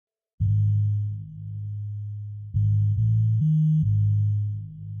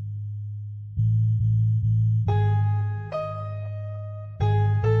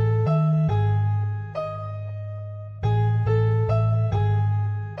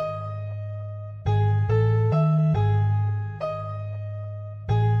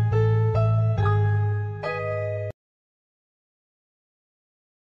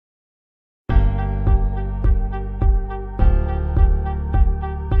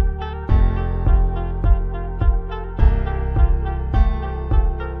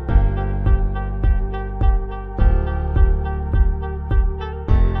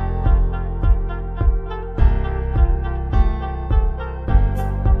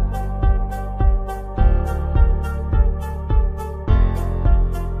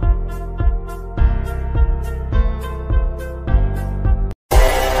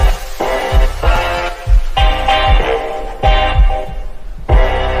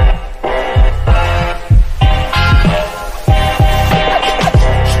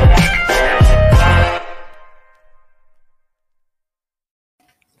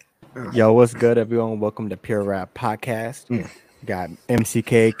Yo, what's good, everyone? Welcome to Pure Rap Podcast. Got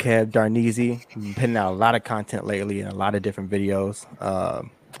MCK, Kev, Darneezy. Been putting out a lot of content lately and a lot of different videos.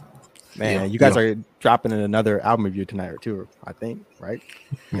 You guys are dropping in another album review tonight or two, I think, right?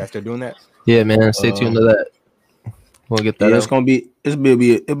 You guys still doing that? Yeah, man. Stay tuned to that. We'll get that. Yeah, it'll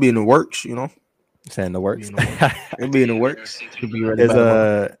be in the works, you know. It's in the works. It'll be in the works.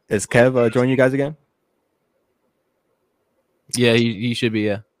 Is Kev joining you guys again? Yeah, he should be.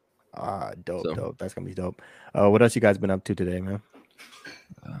 Yeah. Dope. That's gonna be dope. What else you guys been up to today, man?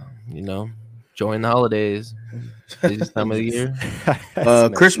 Enjoying the holidays. This time of the year.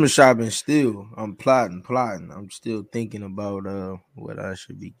 Christmas shopping still. I'm plotting. I'm still thinking about what I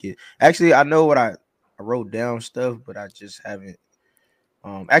should be getting. Actually, I know what I wrote down stuff, but I just haven't.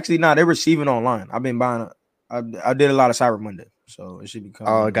 They're receiving online. I've been buying. I did a lot of Cyber Monday, so it should be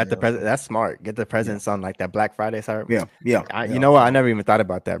coming. Oh, got the present. That's smart. Get the presents on like that Black Friday, Cyber. Yeah. You know what? I never even thought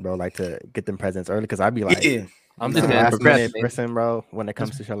about that, bro. Like to get them presents early, because I'd be like, I'm just a last minute person, bro. When it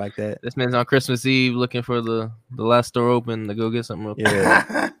comes to shit like that, this man's on Christmas Eve looking for the last store open to go get something real quick.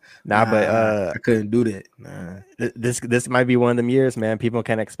 Yeah. I couldn't do that. Nah. This might be one of them years, man. People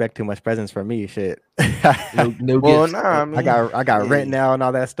can't expect too much presents from me. Shit. No well, gifts. I mean, I got rent now and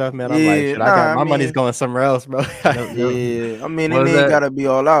all that stuff, man. I'm like, my money's going somewhere else, bro. Yeah, I mean, it ain't gotta be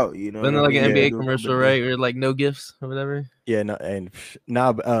all out, you know. Wasn't there like an NBA commercial, right? Or like no gifts or whatever. Yeah,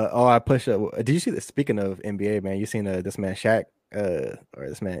 I push up. Did you see this? Speaking of NBA, man, you seen this man Shaq, or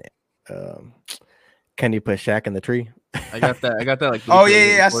this man, Kenny put Shaq in the tree. I got that. Like, oh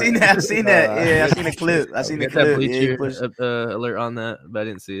yeah, I seen that. Yeah, I seen the clip. I seen the clip. That Bleacher alert on that, but I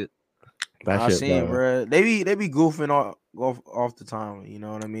didn't see it. I seen, bro. They be goofing off the time. You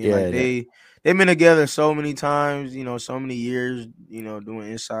know what I mean? Yeah, like they've been together so many times. You know, so many years. You know, doing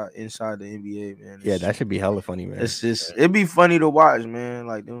inside the NBA, man. Yeah, that should be hella funny, man. It's just it'd be funny to watch, man.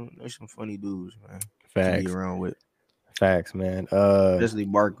 Like there's some funny dudes, man. Facts. To be around with. Facts, man. Especially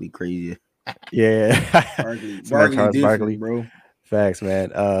Barkley, crazy. Yeah, Barkley, bro. Facts,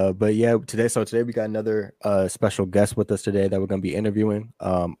 man. But yeah, today we got another special guest with us today that we're gonna be interviewing.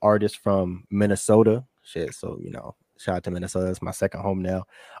 Artist from Minnesota. Shit, so shout out to Minnesota. It's my second home now.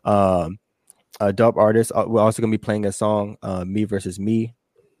 A dope artist. We're also gonna be playing a song, "Me Versus Me,"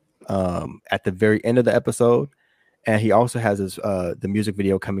 at the very end of the episode. And he also has his the music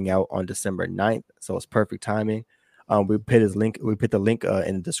video coming out on December 9th, so it's perfect timing. We put the link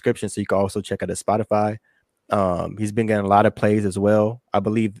in the description, so you can also check out his Spotify. He's been getting a lot of plays as well. I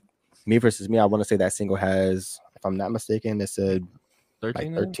believe "Me Versus Me," I want to say that single has, if I'm not mistaken, it said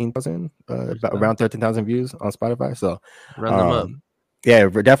 13,000, around 13,000 views on Spotify. So run them up. Yeah,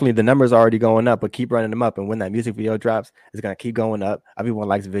 definitely the numbers are already going up, but keep running them up. And when that music video drops, it's gonna keep going up. Everyone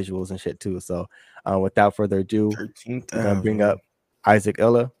likes visuals and shit too. So without further ado, I'm gonna bring up Isaac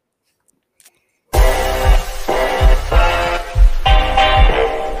Illa.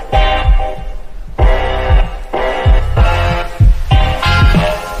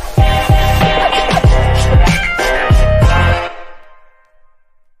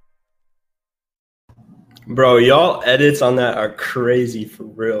 Bro, y'all edits on that are crazy for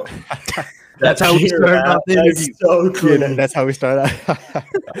real. That's how we start off the interview. So cool. Yeah, that's how we start out.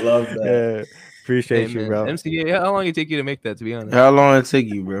 I love that. Yeah, appreciate you, bro. MCA, how long did it take you to make that, to be honest? How long did it take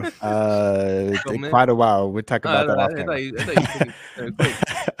you, bro? Quite a while. We'll talk about that off camera. I thought you quick.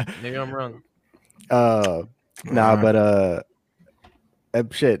 Maybe I'm wrong.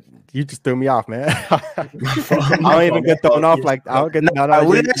 Shit, you just threw me off, man. I don't even get thrown off like I don't get.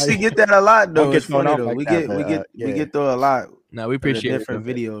 We actually get that a lot though. Get thrown off though. like we that, get through a lot. No, we appreciate different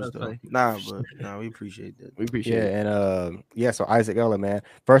videos though. We appreciate that. We appreciate it. And so Isaac Illa, man.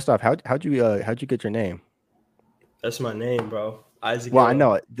 First off, how'd you get your name? That's my name, bro. Isaac. Well, I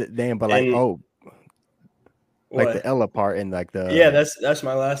know the name, but like what? the Ella part and like the that's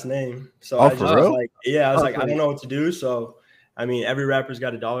my last name. So I was like, I don't know what to do. So I mean, every rapper's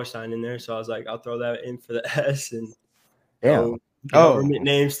got a $sign in there. So I was like, I'll throw that in for the S and government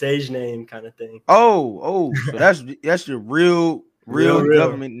name, stage name kind of thing. So that's your real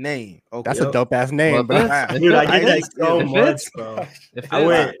government name. Okay. That's a dope ass name, bro. Dude, I get that so much, bro. I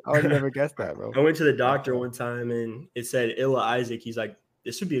would never guess that, bro. I went to the doctor one time and it said Illa Isaac. He's like,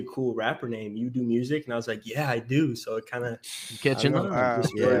 this would be a cool rapper name. You do music? And I was like, yeah, I do. So it kind of catching on.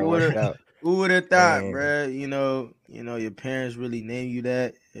 Who would have thought, bro? You know, your parents really named you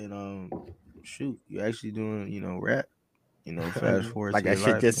that, and shoot, you're actually doing, rap. Fast forward. Like that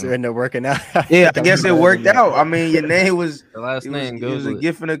shit just ended up working out. Yeah, I guess it worked out. I mean, your name was the last name. It was a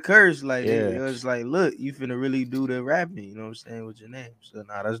gift and a curse. Like it was like, look, you finna really do the rapping. You know what I'm saying with your name. So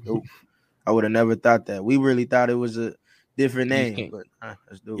that's dope. I would have never thought that. We really thought it was different You name, can't- but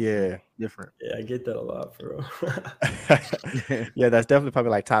that's dope. Yeah. Different. Yeah, I get that a lot, for real. Yeah, that's definitely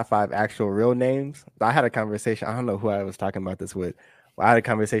probably like top 5 actual real names. I had a conversation. I don't know who I was talking about this with. I had a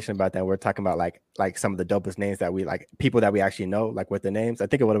conversation about that. We're talking about like some of the dopest names that we like, people that we actually know, like with the names. I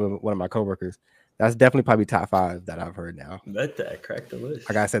think it would have been one of my coworkers. That's definitely probably top 5 that I've heard now. Bet that cracked the list.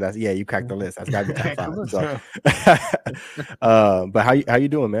 Like I said, that's you cracked the list. That's gotta be top 5. Cracked So, but how you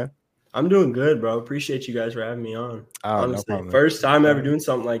doing, man? I'm doing good, bro. Appreciate you guys for having me on. Oh, no Honestly, problem. first time ever doing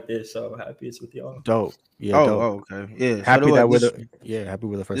something like this, so happy it's with y'all. Dope. Yeah, dope. Oh, okay. Yeah. Happy so that we're this, happy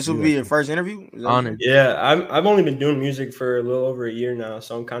with the first. this will be your first interview? Is that what Honored. Yeah, I've only been doing music for a little over a year now,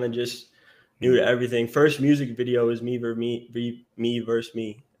 so I'm kind of just new to everything. First music video is me versus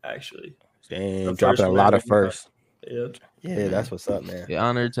me, actually. Dang, The dropping first a one lot I of ever first. Yep. Yeah, that's what's up, man. Yeah,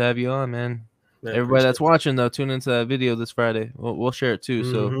 honored to have you on, man. Yeah, Everybody that's appreciate watching though, tune into that video this Friday. We'll share it too.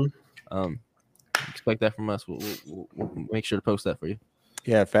 it. So Mhm. expect that from us. We'll make sure to post that for you.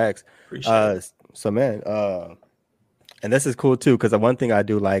 Yeah, facts. Appreciate it. So man, and this is cool too, because the one thing I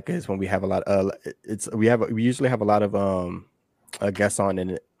do like is when we have a lot we usually have a lot of guests on,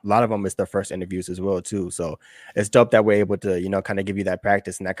 and a lot of them is their first interviews as well too. So it's dope that we're able to kind of give you that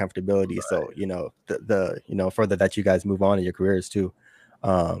practice and that comfortability. Right. So the further that you guys move on in your careers too.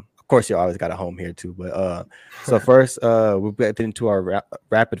 Of course, you always got a home here too. But so first, we'll get into our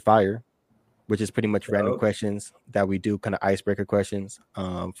rapid fire, which is pretty much random questions that we do, kind of icebreaker questions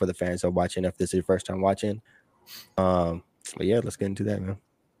for the fans that are watching, if this is your first time watching. But yeah, let's get into that, man.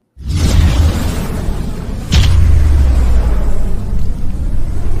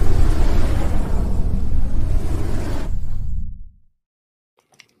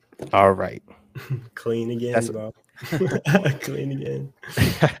 All right. Clean again, bro. Clean again.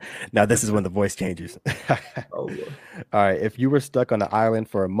 Now this is when the voice changes. Oh, boy. All right. If you were stuck on an island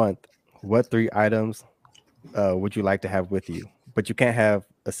for a month, what 3 items would you like to have with you? But you can't have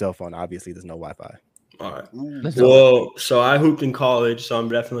a cell phone. Obviously, there's no Wi-Fi. All right. Well, so I hooped in college, so I'm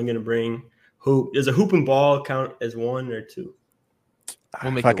definitely gonna bring hoop. Does a hoop and ball count as 1 or 2?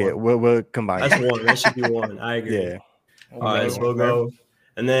 We'll make Fuck it it. We'll combine. That's 1. That should be 1. I agree. Yeah. All right, so we'll go.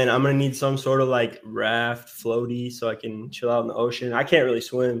 And then I'm gonna need some sort of like raft floaty so I can chill out in the ocean. I can't really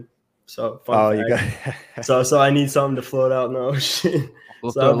swim, so you got. so I need something to float out in the ocean.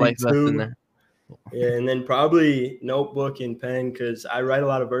 We'll So throw a that'll be life vest 2. in there. Yeah, and then probably notebook and pen, because I write a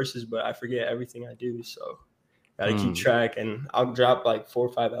lot of verses, but I forget everything I do. So gotta keep track, and I'll drop like 4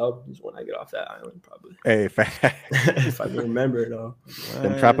 or 5 albums when I get off that island, probably. Hey, If I can remember it all.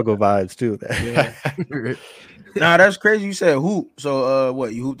 Them tropical vibes too. Yeah. Nah, that's crazy. You said hoop. So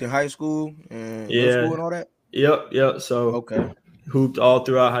what, you hooped in high school and middle school and all that? Yep. So okay. Hooped all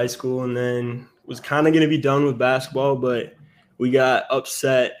throughout high school, and then was kind of gonna be done with basketball, but we got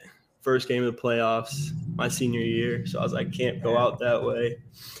upset first game of the playoffs my senior year. So I was like, can't go out that way.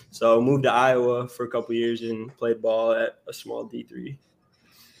 So moved to Iowa for a couple years and played ball at a small D3.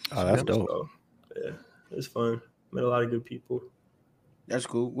 Oh, that's dope. So, yeah, it was fun. Met a lot of good people. That's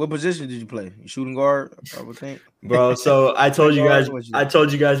cool. What position did you play? Shooting guard, I would think. Bro, so I told you guys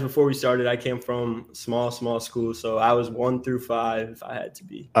before we started, I came from small school. So I was 1 through 5 if I had to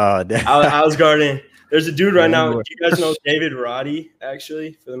be. I was guarding. There's a dude right now. Do you guys know David Roddy,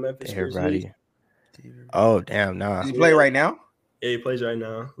 actually, for the Memphis Grizzlies? Oh, damn. Nah. Does he play right now? Yeah, he plays right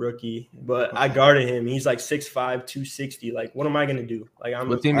now, rookie. But I guarded him. He's like 6'5", 260. Like, what am I gonna do? Like,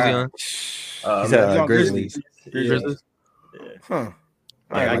 what team is he on? He's on Grizzlies. Grizzlies. Yeah. Huh.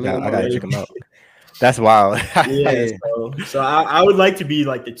 I gotta check him out. That's wild. Yeah. So I would like to be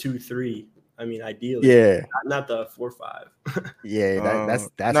like the 2-3. I mean, ideally. Yeah. Not the 4-5. Yeah,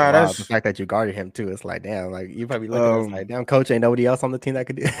 that's wild. The fact that you guarded him too. It's like, damn, like you probably looking at us like, damn, coach, ain't nobody else on the team that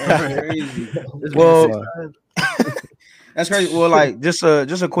could do it. Well, that's crazy. Well, like just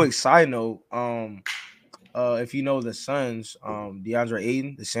a quick side note. If you know the Suns, DeAndre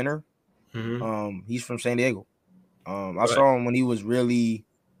Ayton, the center, he's from San Diego. I saw him when he was really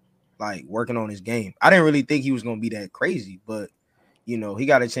like working on his game. I didn't really think he was gonna be that crazy, but you know, he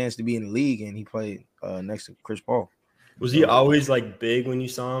got a chance to be in the league and he played next to Chris Paul. Was he always like big when you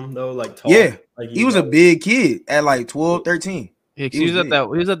saw him though? Like tall? Yeah, like he was a big kid at like 12, 13. Yeah, he was at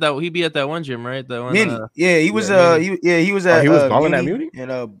that. He'd be at that one gym, right? That one. He was at. He was balling at Muni in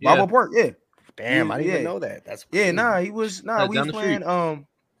Bible Park. Yeah. Damn, I didn't even know that. That's crazy. He was. We was playing.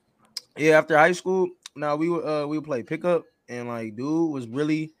 After high school, we would play pickup, and like dude was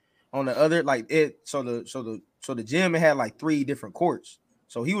really on the other So the gym had like 3 different courts.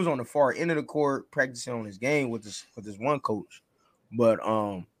 So he was on the far end of the court practicing on his game with this one coach. But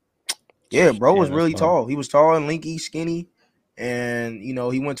bro was really tall. He was tall and lanky, skinny, and you know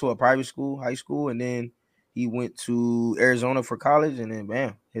he went to a private school, high school, and then he went to Arizona for college, and then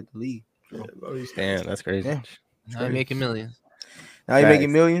bam, hit the league. Yeah, bro, he's Damn, that's crazy. Yeah. Now you're making millions. Now he's Facts.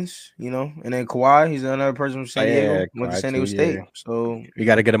 making millions, you know. And then Kawhi, he's another person from San Diego. Yeah, Went to Kawhi San Diego too, State. yeah. So We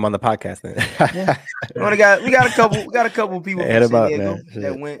got to get him on the podcast then. we got a couple people Hit from him up, San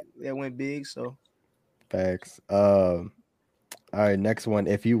Diego man. that went big. So Facts. All right, next one.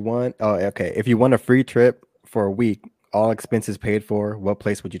 If you want a free trip for a week, all expenses paid for, what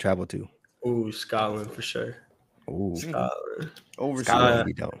place would you travel to? Ooh, Scotland for sure. Ooh, Scotland. overseas. Scotland.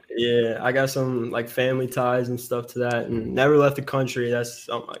 we don't. Yeah, I got some like family ties and stuff to that, and never left the country. That's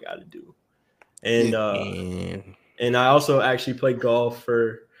something I got to do. And Man. and I also actually played golf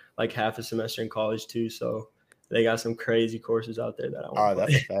for like half a semester in college too. So they got some crazy courses out there that I Oh, want to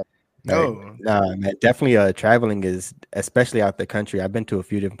that's play. a fact. No. Nah, man, definitely traveling is, especially out the country. I've been to a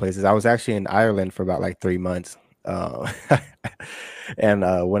few different places. I was actually in Ireland for about like 3 months. And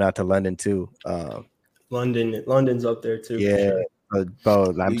went out to London too. London's up there too. for Yeah, sure.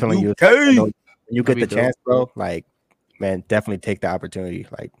 bro, I'm telling you, UK. when you get That'd the be chance, bro, like, man, definitely take the opportunity.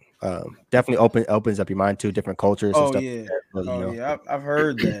 Like, definitely opens up your mind to different cultures and Oh stuff. yeah. But, you know, Yeah. I've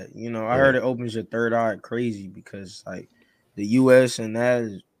heard that. You know, I Yeah. heard it opens your third eye crazy because like the US and that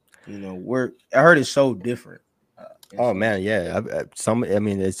is, you know, I heard it's so different. Oh man, yeah.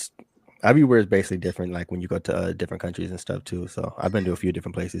 It's everywhere is basically different. Like when you go to different countries and stuff too. So I've been to a few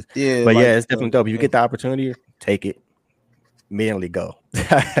different places. Yeah, But like, yeah, it's definitely dope. If you get the opportunity, take it. Immediately go.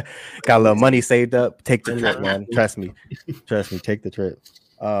 Got a little money saved up. Take the trip, man. Trust me. Take the trip.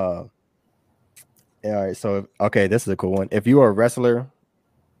 All right. So okay, this is a cool one. If you are a wrestler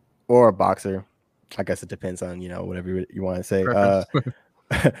or a boxer, I guess it depends on whatever you want to say.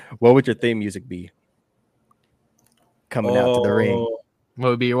 What would your theme music be? Coming out to the ring. What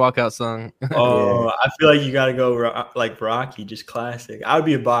would be your walkout song? Oh, I feel like you got to go like Rocky, just classic. I would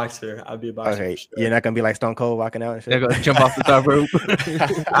be a boxer. I'd be a boxer. Okay, for sure. you're not gonna be like Stone Cold walking out and shit. Yeah, go jump off the top rope.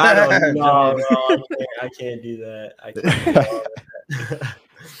 I don't know. No, I can't do that. I can't do that.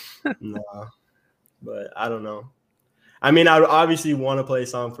 No, but I don't know. I mean, I would obviously want to play a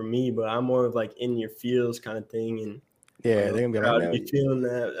song for me, but I'm more of like in your feels kind of thing, and Yeah, they're gonna be I'd like, be man, feeling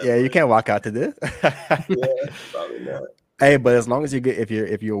that. yeah, you can't walk out to this. Yeah, probably not. Hey, but as long as you get, if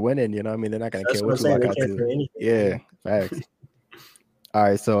you're winning, you know what I mean, they're not gonna That's care what I'm what you saying. walk They out can't to. say anything. Yeah, facts. All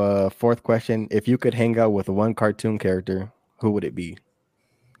right, so fourth question: if you could hang out with one cartoon character, who would it be?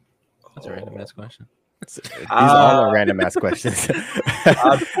 That's a random ass question. These all are random ass questions.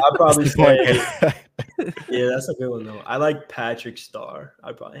 I'd probably That's the point. say, yeah, that's a good one though. I like Patrick Starr.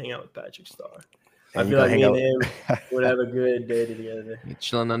 I'd probably hang out with Patrick Starr. I And you feel like gonna me hang and him would have a good day together. You're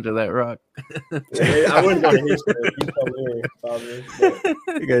chilling under that rock. Yeah, I wouldn't go to his crib. He'd come here, probably.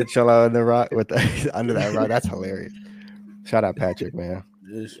 But You gotta chill out in the rock with under that rock. That's hilarious. Shout out Patrick, man.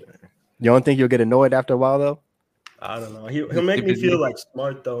 You don't think you'll get annoyed after a while though? I don't know. He'll make me feel like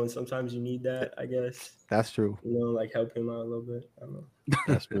smart though, and sometimes you need that. I guess That's true. like help him out a little bit. I don't know.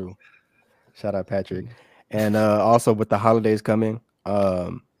 That's true. Shout out Patrick. And also with the holidays coming,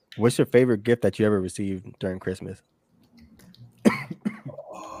 what's your favorite gift that you ever received during Christmas?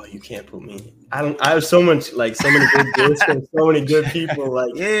 Oh, you can't put me. I have so many good gifts and so many good people.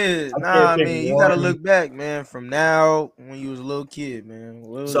 Like Yeah, I nah, can't pick man, you gotta one. look back, man, from now when you was a little kid, man.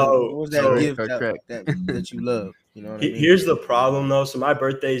 What was that so- gift that you love? You know what I mean? Here's the problem though. So my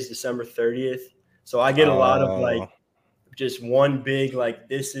birthday is December 30th. So I get a lot of like just one big like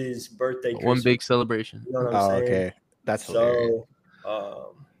this is birthday. One Christmas, big celebration. You know what I'm saying? Okay. That's hilarious.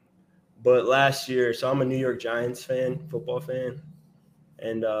 So, but last year, so I'm a New York Giants fan, football fan,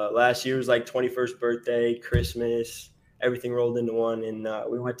 and last year was like 21st birthday, Christmas, everything rolled into one, and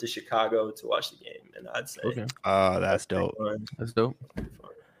we went to Chicago to watch the game, and I'd say, Okay, That's dope. fun. that's dope.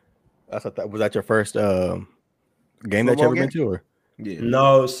 Was that your first game that you ever been to? Or? Yeah.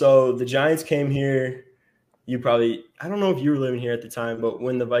 No, so the Giants came here. I don't know if you were living here at the time, but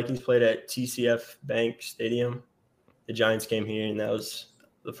when the Vikings played at TCF Bank Stadium, the Giants came here, and that was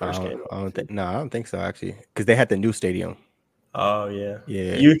the first game. I don't think so actually, because they had the new stadium. Oh yeah,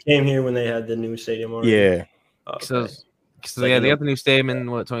 Yeah. You came here when they had the new stadium already. Yeah. Oh, okay. So yeah, they got the new stadium in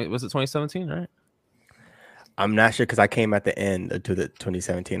was it 2017, right? I'm not sure because I came at the end to the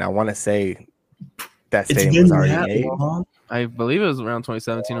 2017. I want to say that It's stadium been was already that made. long? I believe it was around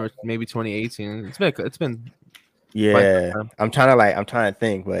 2017 or maybe 2018. It's been Yeah, time. I'm trying to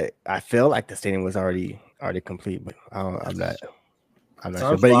think, but I feel like the stadium was already complete, but I'm not sure.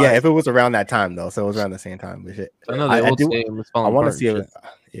 Sounds But yeah, fine. if it was around that time though, so it was around the same time. But shit. I know the I old do- stadium was I falling want to apart. see and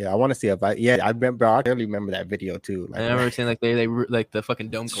if I want to see if I remember. I clearly remember that video too. shit. I remember seeing like they like the fucking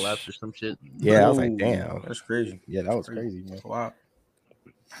dome collapsed or some shit. Yeah, I was like, Ooh, damn. that's crazy. Yeah, that was crazy, man. Wow.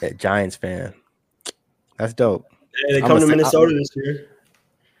 Yeah, Giants fan. That's dope. Hey, they I'm come a to sa- Minnesota this year.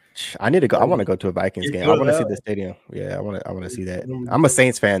 I need to go. I want to go to a Vikings You game. go I to want to see that. the stadium. Yeah, I want to see that. Mm. I'm a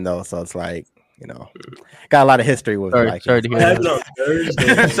Saints fan though, so it's like, you know, got a lot of history with the Sorry Vikings. to I hear have it that. on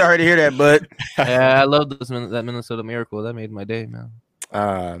Thursday. Sorry to hear that, bud. Yeah, I love that Minnesota Miracle. That made my day, man.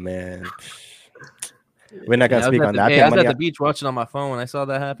 Ah, man. We're not Yeah, gonna speak on that. I was at the beach watching on my phone when I saw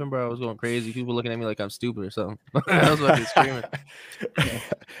that happen, bro. I was going crazy. People looking at me like I'm stupid or something. I was fucking screaming.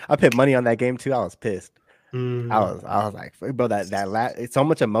 I put money on that game too. I was pissed. Mm. I was like, bro, it's so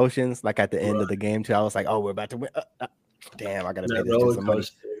much emotions. Like at the end of the game too, I was like, oh, we're about to win. Damn, I gotta pay That this dude roller some money.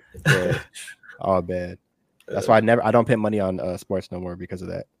 coaster. Yeah, all bad. That's why I don't put money on sports no more because of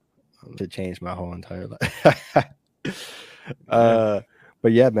that. To change my whole entire life.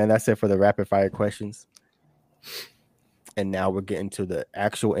 But yeah, man, that's it for the rapid fire questions. And now we're getting to the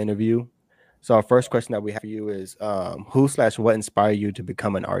actual interview. So our first question that we have for you is, who/what inspired you to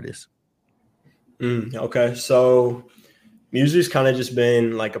become an artist? Okay, so music's kind of just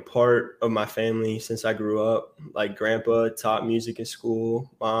been like a part of my family since I grew up. Like grandpa taught music in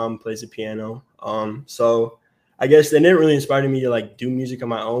school, mom plays the piano. So I guess they didn't really inspire me to like do music on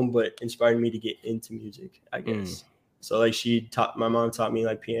my own, but inspired me to get into music, I guess. So like my mom taught me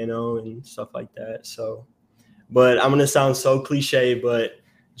like piano and stuff like that. So, but I'm gonna sound so cliche, but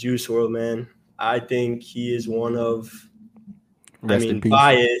Juice WRLD, man, I think he is one of, Rest in peace.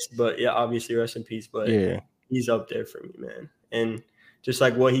 biased, but yeah, obviously rest in peace. But Yeah, he's up there for me, man. And just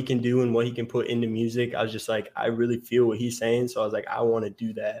like what he can do and what he can put into music, I was just like, I really feel what he's saying. So I was like, I want to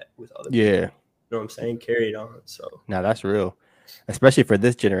do that with other people. yeah. You know what I'm saying? Carry it on. So Now that's real, especially for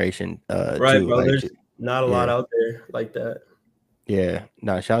this generation. right, too. bro. Like, There's not a lot out there like that. yeah.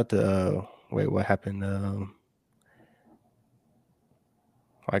 Now shout out to wait, what happened?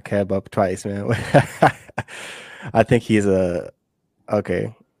 I cab up twice, man. I think he's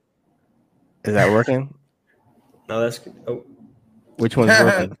okay. Is that working? No, that's Which one's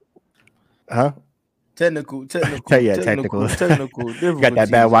working? Huh? Technical. Yeah, technical. Technical. You got that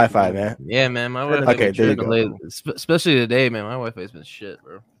bad Wi-Fi, man. Yeah, man. My wife. Okay, there you go. Especially today, man. My Wi-Fi's been shit,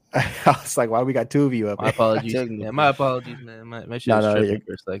 bro. I was like, why we got two of you up? My apologies. Technical. Yeah, my apologies, man. My shit was tripping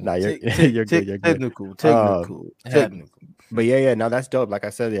for a second. Nah, you're good. You're good. Technical. But yeah, no, that's dope. Like I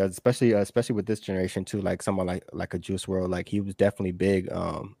said, yeah, especially with this generation too. Like someone like a Juice WRLD, like he was definitely big,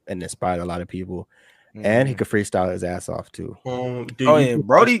 and inspired a lot of people. And he could freestyle his ass off too. dude, yeah,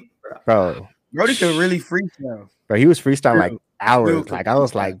 Brody Bro, could really freestyle. Bro, he was freestyling like hours. Real Like I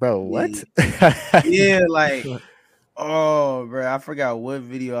was like, bro, what? Yeah, like, oh, bro, I forgot what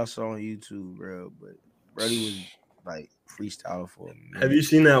video I saw on YouTube, bro. But Brody was like freestyle for a minute. Have you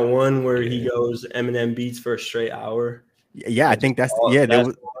seen that one where he goes Eminem beats for a straight hour? Yeah, I think that's There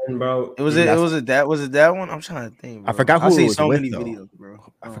was, one, bro. Was it that one? I'm trying to think, bro. I forgot who I've it seen was so with, many though. videos,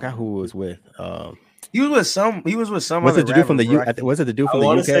 bro. I forgot who it was with. He was with some. Was it the dude from the U? Was it the dude I from the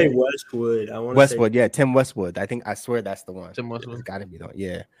UK? want to say Westwood. Westwood, yeah, Tim Westwood. I swear that's the one. Tim Westwood. It's gotta be the one.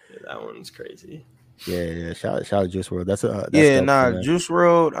 Yeah. That one's crazy. Yeah. Shout out Juice WRLD. That's dope, Juice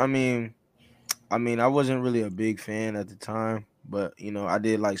WRLD. I mean, I wasn't really a big fan at the time, but I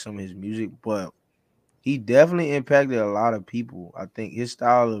did like some of his music. But he definitely impacted a lot of people. I think his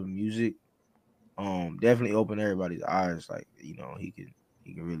style of music, definitely opened everybody's eyes. Like he can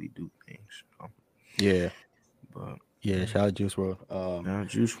really do things. Yeah. But yeah, shout out Juice WRLD.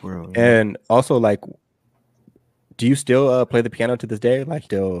 Juice WRLD. And also, like, do you still play the piano to this day? Like,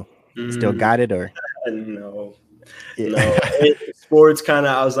 still got it, or no? Yeah. No, sports kind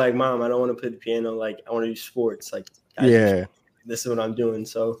of. I was like, Mom, I don't want to play the piano. Like, I want to do sports. Like, this is what I'm doing.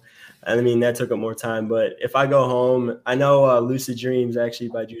 So, I mean, that took up more time. But if I go home, I know "Lucid Dreams" actually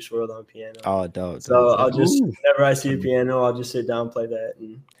by Juice WRLD on piano. Oh, dope. So I'll just whenever I see a piano, I'll just sit down, play that,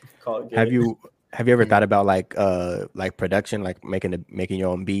 and call it good. Have you ever thought about like production, like making your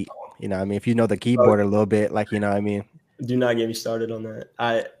own beat? You know what I mean? If you know the keyboard a little bit, like, you know what I mean? Do not get me started on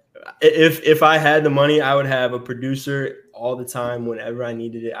that. If I had the money, I would have a producer all the time whenever I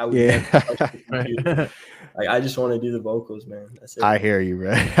needed it. I would like, I just want to do the vocals, man. That's it. I hear you,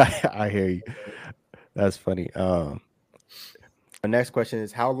 bro. I hear you. That's funny. The next question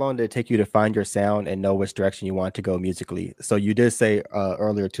is, how long did it take you to find your sound and know which direction you want to go musically? So you did say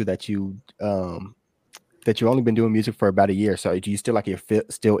earlier too that you've only been doing music for about a year. So do you still like you're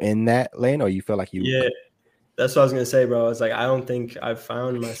still in that lane, or you feel like you? Yeah, that's what I was gonna say, bro. I was like, I don't think I've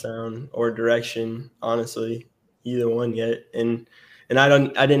found my sound or direction, honestly, either one yet. And I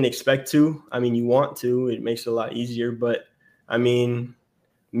didn't expect to. I mean, you want to. It makes it a lot easier. But I mean,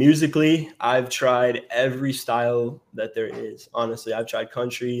 musically, I've tried every style that there is. Honestly, I've tried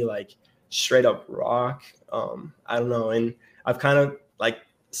country, like straight up rock. I don't know, and I've kind of like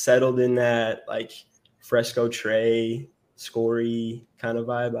settled in that like Fresco Trey, Scory kind of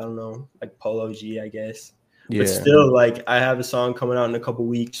vibe. I don't know, like Polo G, I guess. Yeah. But still, like I have a song coming out in a couple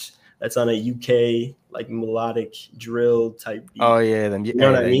weeks that's on a UK like melodic drill type beat. Oh yeah, You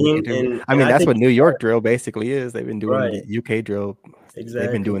know what I mean? I mean, that's think what New York drill basically is. They've been doing Right. the UK drill. Exactly.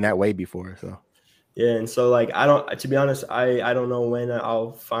 They've been doing that way before. So Yeah, and so like to be honest, I don't know when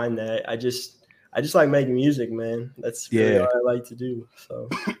I'll find that. I just like making music, man. That's really Yeah. all I like to do. So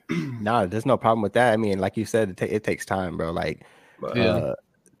nah, there's no problem with that. I mean, like you said, it takes time, bro. Like but, Yeah.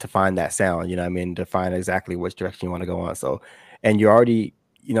 to find that sound, you know what I mean, to find exactly which direction you want to go on. So, and you're already,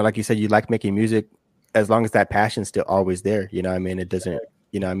 you know, like you said, you like making music as long as that passion's still always there, you know what I mean? It doesn't,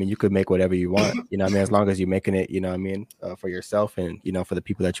 you know what I mean, you could make whatever you want, you know what I mean, as long as you're making it, you know what I mean, for yourself and, you know, for the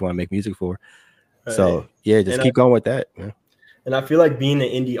people that you want to make music for. So, right. yeah, just keep going with that. Yeah. And I feel like being an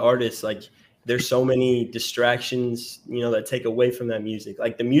indie artist, like there's so many distractions, you know, that take away from that music.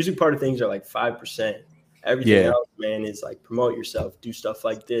 Like the music part of things are like 5%. Everything else, man, is like promote yourself, do stuff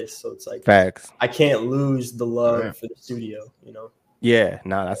like this. So it's like facts. I can't lose the love for the studio, you know. Yeah,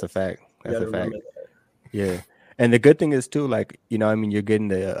 nah, that's a fact. That's a fact. That. Yeah. And the good thing is too, like, you know, I mean, you're getting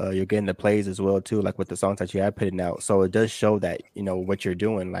the plays as well too, like with the songs that you have putting out. So it does show that, you know, what you're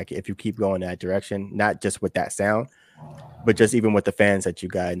doing. Like if you keep going that direction, not just with that sound, but just even with the fans that you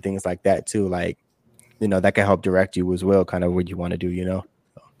got and things like that too, like, you know, that can help direct you as well, kind of what you want to do, you know.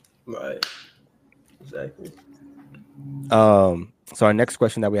 Right. Exactly. So our next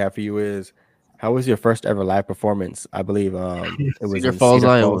question that we have for you is, how was your first ever live performance? I believe it was Cedar in Falls,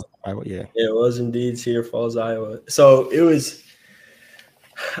 Cedar Iowa. Falls, yeah. It was indeed Cedar Falls, Iowa. So it was,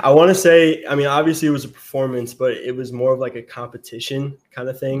 I want to say, I mean, obviously it was a performance, but it was more of like a competition kind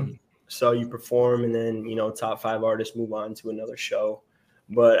of thing. Mm-hmm. So you perform and then, you know, top 5 artists move on to another show.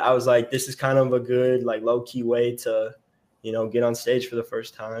 But I was like, this is kind of a good, like low key way to, you know, get on stage for the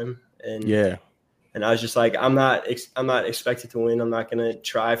first time. And yeah. And I was just like, I'm not expected to win. I'm not gonna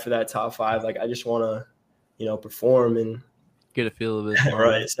try for that top 5. Like I just want to, you know, perform and Get a feel of it.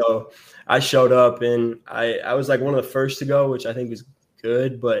 right. So I showed up and I was like one of the first to go, which I think was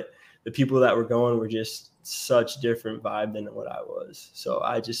good. But the people that were going were just such different vibe than what I was. So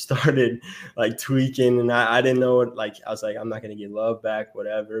I just started like tweaking and I didn't know what, like, I was like, I'm not gonna get love back,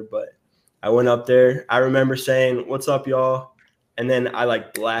 whatever. But I went up there. I remember saying, "What's up, y'all?" And then I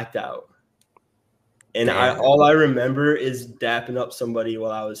like blacked out. And all I remember is dapping up somebody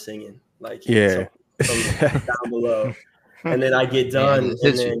while I was singing, like from down below. And then I get done,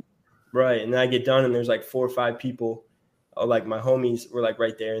 and then I get done, and there's like 4 or 5 people, like my homies were like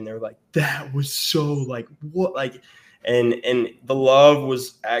right there, and they were like, "That was so like what like," and the love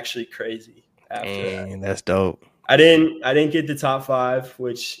was actually crazy after that. That's dope. I didn't get the top 5,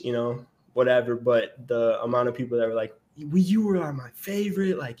 which, you know, whatever, but the amount of people that were like, you are my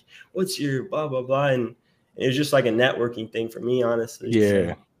favorite, like what's your blah blah blah, and it was just like a networking thing for me, honestly.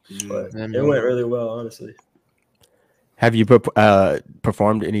 Yeah. So, but it went really well, honestly. Have you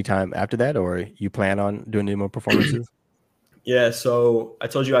performed any time after that, or you plan on doing any more performances? Yeah, so I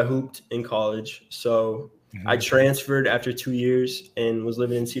told you I hooped in college, so I transferred after 2 years and was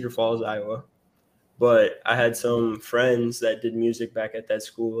living in Cedar Falls, Iowa. But I had some friends that did music back at that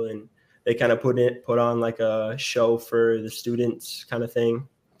school, and they kind of put on like a show for the students kind of thing.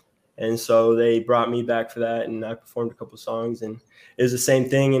 And so they brought me back for that, and I performed a couple songs, and it was the same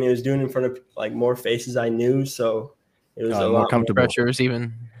thing, and it was doing in front of like more faces I knew, so it was a more lot comfortable. Pressures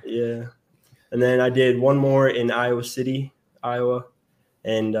even. Yeah. And then I did one more in Iowa City, Iowa,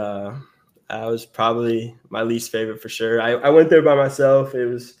 and that was probably my least favorite for sure. I went there by myself. It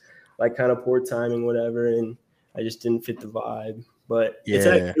was like kind of poor timing, whatever, and I just didn't fit the vibe. But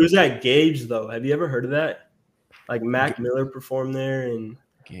it was at Gabe's, though. Have you ever heard of that? Like Mac Miller performed there and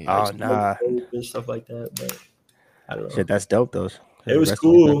nah, and stuff like that. But I don't know. Shit, that's dope though. It was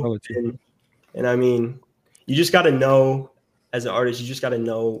cool. And I mean, you just got to know as an artist, you just got to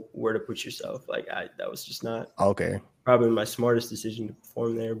know where to put yourself. Like that was just not probably my smartest decision to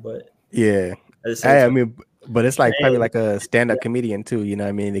perform there. But yeah, I mean, but it's like probably like a stand-up comedian too. You know what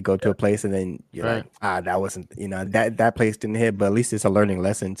I mean? They go to a place and then you're like, that wasn't, you know, that place didn't hit. But at least it's a learning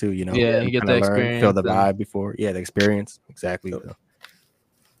lesson too. You know, you get the experience, feel the vibe before. Yeah, the experience exactly. So.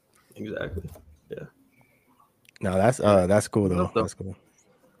 Exactly. Yeah. No, that's cool though. That's cool.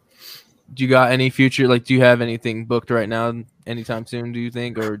 Do you got any future? Like, do you have anything booked right now, anytime soon? Do you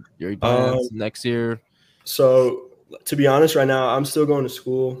think, or your plans next year? So, to be honest, right now I'm still going to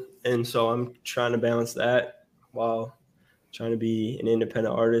school, and so I'm trying to balance that while trying to be an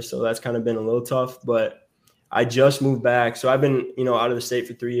independent artist. So that's kind of been a little tough. But I just moved back, so I've been, you know, out of the state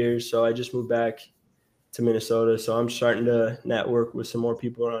for 3 years. So I just moved back to Minnesota. So I'm starting to network with some more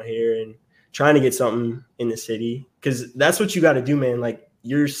people around here and trying to get something in the city, because that's what you got to do, man. Like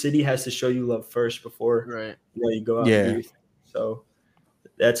your city has to show you love first before you go out and do your thing. So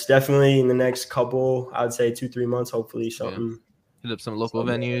that's definitely in the next couple, I would say 2-3 months, hopefully something. Hit up some local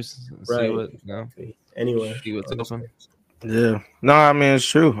venues, see what anyway. See what's open. Yeah, no, I mean it's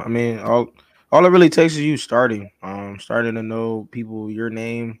true. I mean all it really takes is you starting to know people, your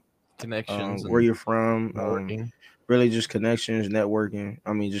name, connections, where you're from, really just connections, networking.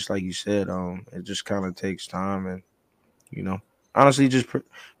 I mean, just like you said, it just kind of takes time, and honestly, just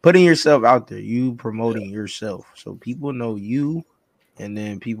putting yourself out there, you promoting yourself, so people know you, and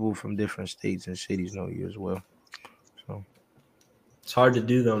then people from different states and cities know you as well. So it's hard to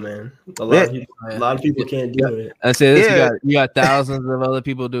do though, man. A lot of people can't do it. I say this: you got thousands of other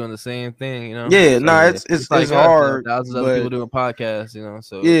people doing the same thing, Yeah, so it's like hard. Thousands of other people doing podcasts,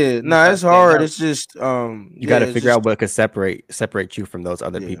 So it's hard. It's just you got to figure out what could separate you from those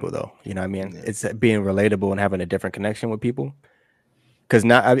other people, though. You know what I mean? Yeah. It's being relatable and having a different connection with people. Because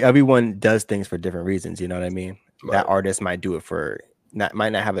not everyone does things for different reasons. You know what I mean? Right. That artist might do it might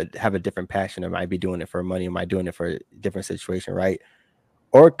not have a different passion, or might be doing it for money, or might doing it for a different situation, right?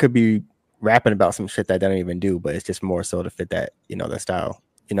 Or it could be rapping about some shit that they don't even do, but it's just more so to fit that, the style.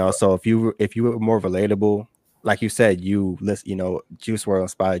 So if you were more relatable, like you said, Juice WRLD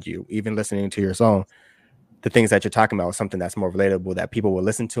inspired you. Even listening to your song, the things that you're talking about is something that's more relatable that people will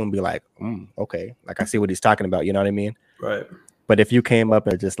listen to and be like, okay, like I see what he's talking about. You know what I mean? Right. But if you came up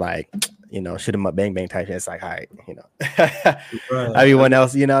and just like, shoot 'em up, bang bang type shit, it's like, all right, right. Everyone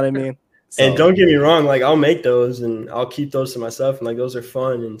else, you know what I mean? So, and don't get me wrong, like I'll make those and I'll keep those to myself, and like those are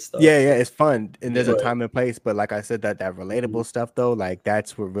fun and stuff. Yeah, it's fun, and there's a time and place. But like I said, that relatable stuff though, like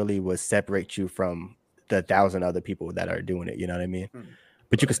that's what really would separate you from the 1,000 other people that are doing it. You know what I mean?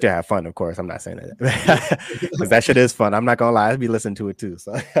 But you can still have fun, of course. I'm not saying that because that shit is fun. I'm not gonna lie, I'd be listening to it too.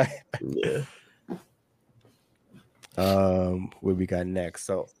 So yeah. What we got next?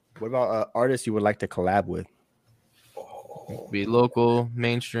 So, what about artists you would like to collab with? Be local,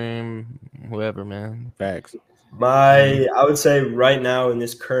 mainstream, whoever, man. Facts. I would say right now in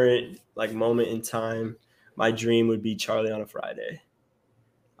this current moment in time, my dream would be Charlie on a Friday.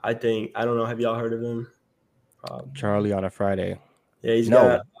 I don't know. Have y'all heard of him? Charlie on a Friday. Yeah, he's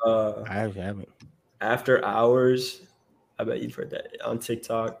got. I haven't. After Hours. I bet you've heard that on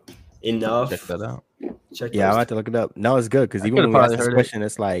TikTok. Enough. Check that out. I'll have to look it up. No, it's good because even when we ask this question,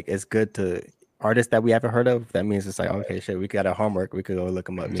 it's like it's good to artists that we haven't heard of. That means it's like, okay, shit, we got a homework. We could go look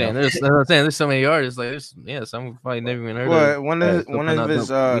them up. There's so many artists. Like, some probably never even heard of. One of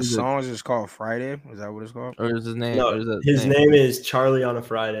his songs is called Friday. Is that what it's called? Or is his name? No, his name is Charlie on a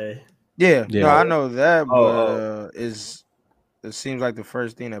Friday. Yeah. No, I know that, but it seems like the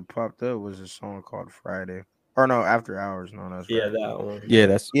first thing that popped up was a song called Friday. Or no, After Hours. No, that's right. That one. Yeah,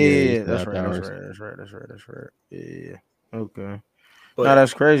 that's right. That's right. Yeah. Okay. But, no,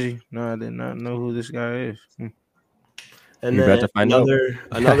 that's crazy. No, I did not know who this guy is. And then another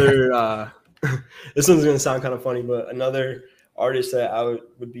this one's gonna sound kind of funny, but another artist that I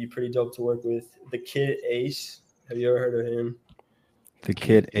would be pretty dope to work with, the Kid Ace. Have you ever heard of him? The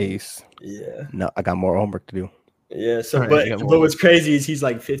Kid Ace. Yeah. No, I got more homework to do. Yeah. So, but what's crazy is he's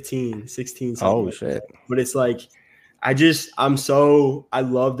like 15, 16. Oh shit! But it's like, I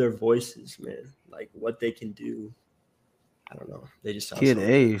love their voices, man. Like what they can do. I don't know. They just sound Kid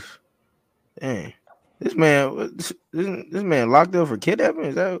Ace. Dang. This man locked up for kidnapping?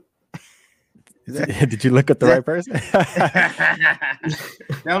 Is that Did you look at the right person?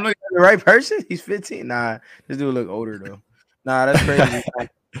 Now I'm looking at the right person? He's 15. Nah, this dude look older though. Nah, that's crazy.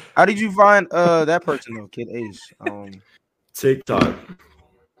 How did you find that person though, Kid Ace? TikTok.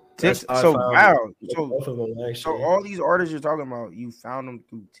 So wow. So all these artists you're talking about, you found them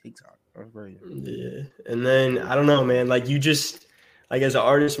through TikTok. That's crazy. Yeah. And then I don't know, man. Like you just as an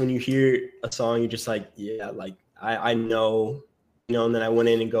artist, when you hear a song, you're just like, yeah, like I know, and then I went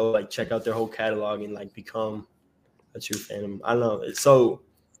in and go check out their whole catalog and become a true fan. I don't know. It's so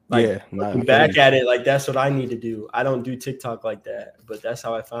looking back at it, that's what I need to do. I don't do TikTok like that, but that's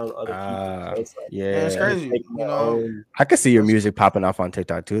how I found other people. So it's it's crazy. I could see your music popping off on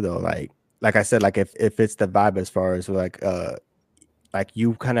TikTok too, though. Like I said, if it's the vibe as far as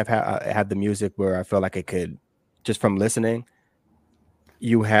you kind of have the music where I feel like it could, just from listening,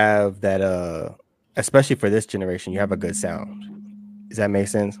 you have that especially for this generation, you have a good sound. Does that make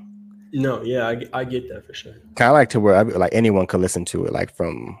sense? No, yeah, I get that for sure. Kind of like to where anyone could listen to it, like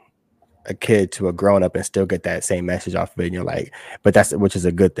from a kid to a grown up, and still get that same message off of it. And you're like, which is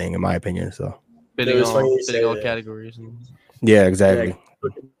a good thing in my opinion. So fitting all categories. Yeah, exactly.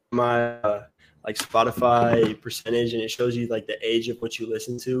 My like Spotify percentage, and it shows you like the age of what you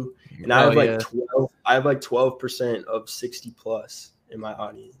listen to. And I have like 12. I have like 12% of 60 plus in my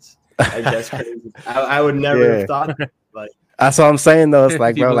audience. Like that's crazy. I would never have thought that. Like that's what I'm saying though. It's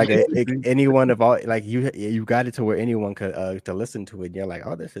like, bro, like anyone of all, like you got it to where anyone could to listen to it. And you're like,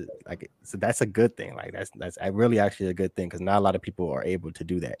 oh, this is like, so that's a good thing. Like that's really actually a good thing because not a lot of people are able to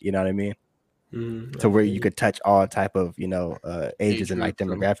do that. You know what I mean? To where you could touch all type of ages and like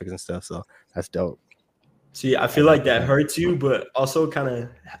demographics and stuff. So that's dope. See, I feel like that hurts you, but also kind of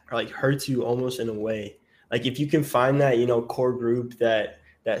like hurts you almost in a way. Like if you can find that core group that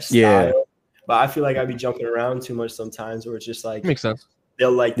style. Yeah. But I feel like I'd be jumping around too much sometimes, where it's just like makes sense.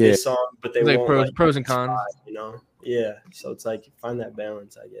 They'll like this song, but they won't like like pros and cons. Yeah. So it's like find that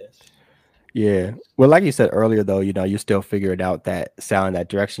balance, I guess. Yeah. Well, like you said earlier, though, you still figured out that sound, that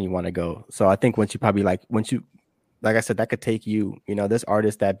direction you want to go. So I think once you, like I said, that could take you, this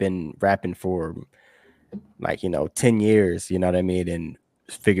artist that been rapping for like, 10 years, you know what I mean? And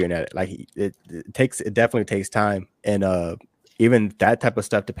figuring out like it definitely takes time. And even that type of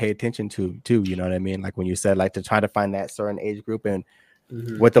stuff to pay attention to too, you know what I mean? Like when you said like to try to find that certain age group and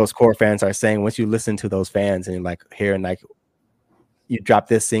what those core fans are saying, once you listen to those fans and like hearing like you drop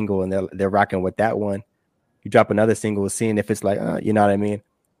this single and they're rocking with that one, you drop another single, seeing if it's like, you know what I mean?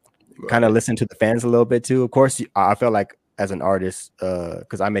 Right. Kind of listen to the fans a little bit too. Of course, I feel like as an artist,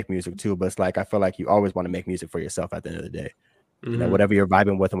 because I make music too, but it's like I feel like you always want to make music for yourself at the end of the day. Whatever you're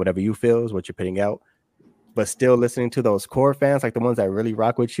vibing with and whatever you feel is what you're putting out. But still listening to those core fans, like the ones that really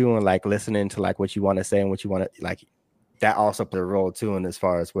rock with you and like listening to like what you want to say and what you want to like, that also plays a role too in as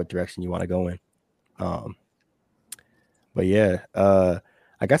far as what direction you want to go in. But yeah,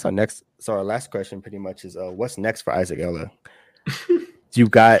 I guess our last question pretty much is what's next for Isaac Ella? You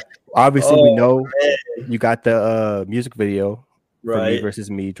got we know you got the music video for Me Versus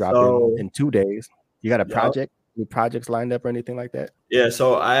Me dropping in 2 days. You got a new projects lined up or anything like that? Yeah,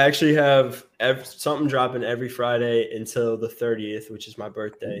 so I actually have something dropping every Friday until the 30th, which is my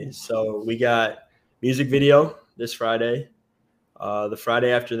birthday. So we got music video this Friday. The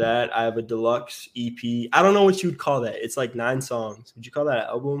Friday after that, I have a deluxe EP. I don't know what you would call that. It's like 9 songs. Would you call that an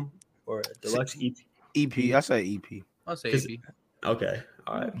album or a deluxe EP? EP. I say EP. I'll say EP. Okay.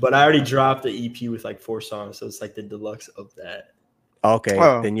 All right. But I already dropped the EP with like 4 songs. So it's like the deluxe of that. Okay.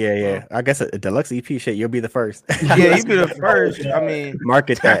 Then yeah. I guess a deluxe EP shit, you'll be the first. Yeah, you'll be the first. I mean,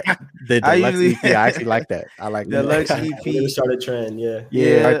 market that. The deluxe EP, I actually like that. I like deluxe that. EP. We're gonna start a trend, yeah.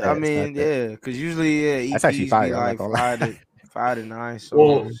 Yeah, I mean, because usually, that's actually fire. Like 5 to 9 songs.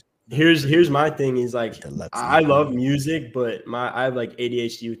 Well, here's my thing is like I love music, but I have like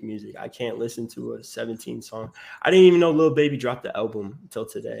ADHD with music. I can't listen to a 17 song. I didn't even know Lil Baby dropped the album until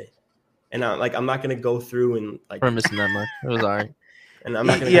today, and I'm not gonna go through and like we're missing that much. It was alright. And I'm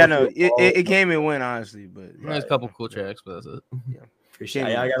not gonna it came and went honestly, but there's a couple cool tracks, but that's it. Yeah. Appreciate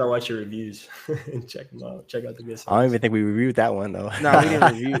it. I gotta watch your reviews and check them out. Check out the good songs. I don't even think we reviewed that one though. No, we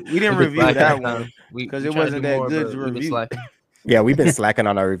didn't review. We didn't review that one because it wasn't that good to review. Yeah, we've been slacking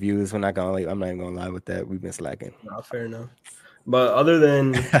on our reviews. I'm not even gonna lie with that. We've been slacking. No, fair enough. But other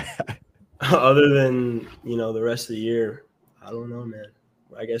than the rest of the year, I don't know, man.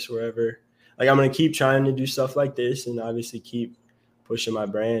 I guess wherever, like I'm gonna keep trying to do stuff like this and obviously keep pushing my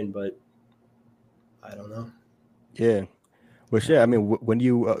brand, but I don't know. Yeah. Well, shit. I mean, when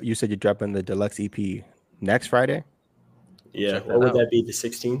you said you're dropping the deluxe EP next Friday? Yeah. What would that be? The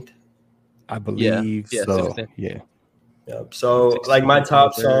 16th? I believe so. 16th. Yeah. Yep. So, like my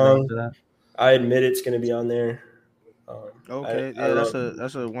top song, I admit it's gonna be on there. Okay.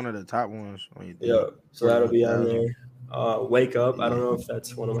 That's one of the top ones. Yeah. So that'll be on there. Wake Up. I don't know if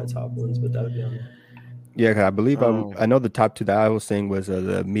that's one of my top ones, but that'll be on there. Yeah, cause I believe I know the top 2 that I was saying was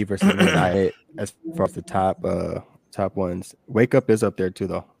the Me Versus Me Diet as far as the top ones. Wake Up is up there too,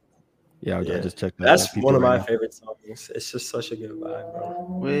 though. Yeah, I just checked that. That's one of my favorite songs. It's just such a good vibe, bro.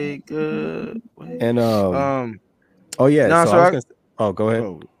 Wake Up. And oh yeah. No, go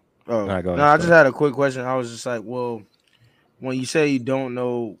ahead. I just had a quick question. I was just like, well, when you say you don't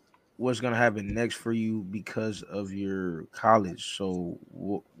know what's gonna happen next for you because of your college, so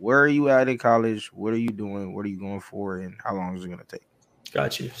where are you at in college? What are you doing? What are you going for? And how long is it gonna take?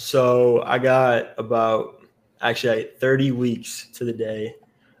 Got you. So I got about 30 weeks to the day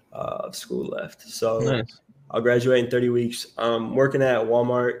of school left. So nice. I'll graduate in 30 weeks. I'm working at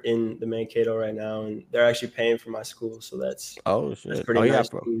Walmart in the Mankato right now, and they're actually paying for my school. So that's pretty nice.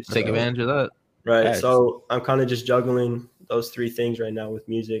 Bro. Take advantage of that. Right. Nice. So I'm kind of just juggling those 3 things right now with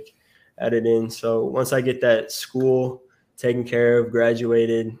music added in. So once I get that school taken care of,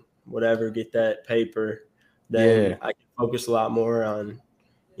 graduated, whatever, get that paper, then I can focus a lot more on,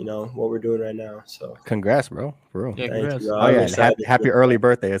 what we're doing right now. So congrats, bro. For real. Yeah, thank congrats. you, bro. Oh I'm yeah, and excited. happy early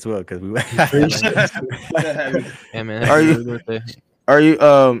birthday as well, because we Yeah, man. Are Happy you- early birthday. Are you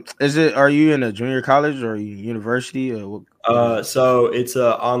are you in a junior college or are you university or what? So it's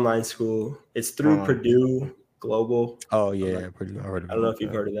a online school. It's through Online. Purdue Global. Oh yeah, pretty already. I don't know if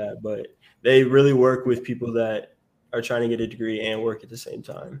you've heard of that, but they really work with people that are trying to get a degree and work at the same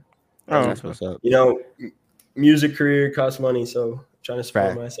time. Oh, That's what's up. Music career costs money, so I'm trying to support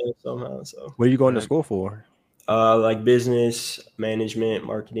Fact. myself somehow. So What are you going to Right. school for? like business, management,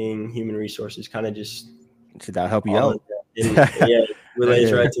 marketing, human resources, kind of just Should that help you all out? of that. And, yeah, it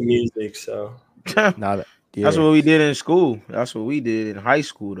relates Yeah. right to music. So Now that That's what we did in school. That's what we did in high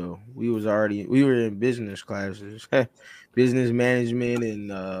school, though. We were in business classes, business management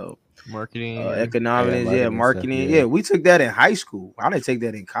and Marketing. economics, marketing and marketing. stuff, yeah. We took that in high school. I didn't take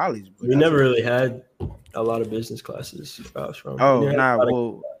that in college. But we that's never what- really had a lot of business classes where I was from. Oh, We didn't have a lot of-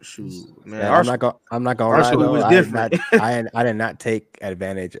 well, shoot, man. Yeah, Our I'm not gonna our lie. school Though, was I different. I did not take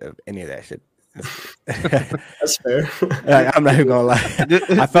advantage of any of that shit. That's fair. I'm not even gonna lie. this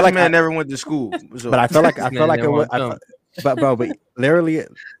I feel like man never went to school. So. But I feel like Man, they it was. want But literally,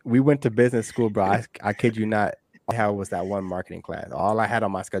 we went to business school, bro. I kid you not. How was that one marketing class? All I had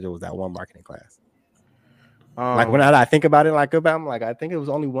on my schedule was that one marketing class. Like when I think about it, I'm like, I think it was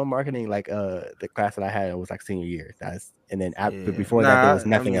only one marketing, like the class that I had was like senior year. And then Yeah. before that there was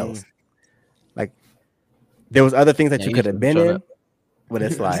nothing else. Like there was other things that Yeah, you you could have should been shut in, up. but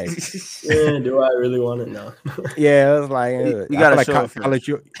it's like, Yeah, do I really want it? No. yeah, it was like You I gotta feel show like it first.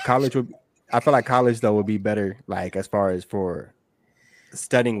 college would. I feel like college though would be better, like as far as for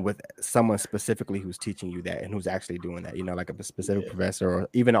studying with someone specifically who's teaching you that and who's actually doing that. Like a specific professor or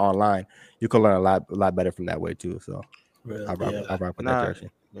even online, you can learn a lot better from that way too. So Really, I'll rock with that Nah. direction.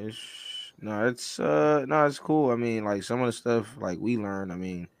 It's cool. I mean, like some of the stuff like we learn. I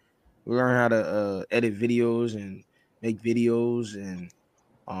mean, we learn how to edit videos and make videos, and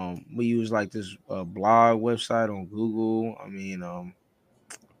we use like this blog website on Google. I mean,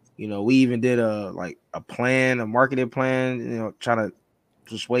 we even did a marketing plan. Trying to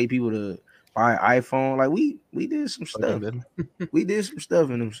persuade people to buy an iPhone. Like we did some stuff. Good. We did some stuff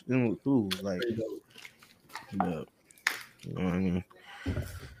in them schools. Like, you know what I mean?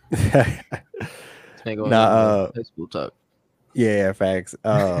 Can't go Nah, high school talk. yeah, facts.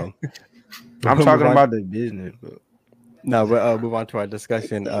 I'm Move talking on- about the business, but No, but move on to our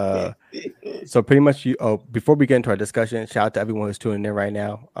discussion. So pretty much before we get into our discussion, shout out to everyone who's tuning in right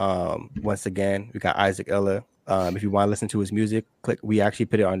now. Once again, we got Isaac Ella. If you want to listen to his music, we actually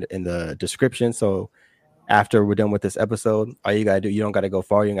put it in the description. So after we're done with this episode, all you gotta do, you don't gotta go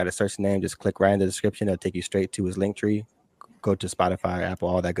far, you don't gotta search the name, just click right in the description, it'll take you straight to his link tree. Go to Spotify, Apple,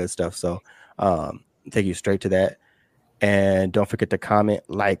 all that good stuff. So take you straight to that. And don't forget to comment,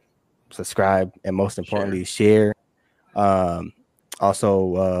 like, subscribe, and most importantly, share.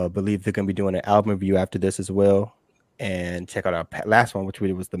 Also, believe they're gonna be doing an album review after this as well, and check out our last one, which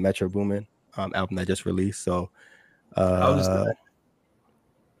was the Metro Boomin album that just released. So, How was that?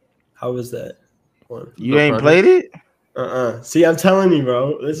 How was that one? you ain't played it. See, I'm telling you,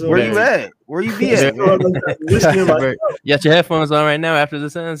 bro. This is Where what you at? Where you be at? Listen to my- You got your headphones on right now after the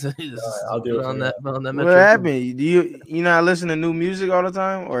sentence. I'll do it on for that. On that What metro. happened? Do you not listen to new music all the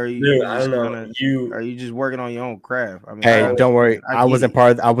time, or are you? Dude, just I don't know. kinda- Are you just working on your own craft? I mean, hey, don't worry, I I get wasn't it.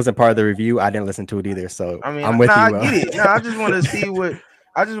 part. I wasn't part of the review. I didn't listen to it either. So I mean, I'm with you. I get it. No, I just want to see what.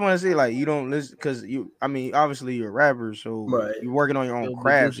 I just want to see, like, you don't listen because you. I mean, obviously you're a rapper, so Right. you're working on your own Still be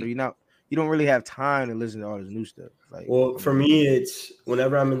craft, busy. so you don't really have time to listen to all this new stuff. Like, Well, for me, it's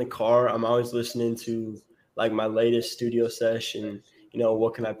whenever I'm in the car, I'm always listening to like my latest studio session.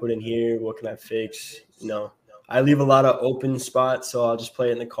 What can I put in here? What can I fix? I leave a lot of open spots, so I'll just play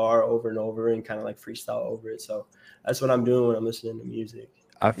it in the car over and over and kind of like freestyle over it. So that's what I'm doing when I'm listening to music.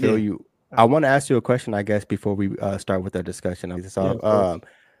 I feel Yeah. you. I want to ask you a question, I guess, before we start with our discussion.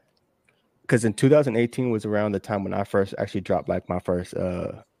 Because in 2018 was around the time when I first actually dropped like my first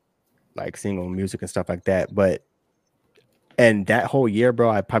like single music and stuff like that. And that whole year, bro,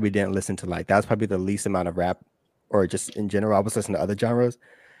 I probably didn't listen to that was probably the least amount of rap, or just in general. I was listening to other genres,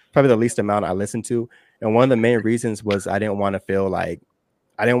 probably the least amount I listened to. And one of the main reasons was I didn't want to feel like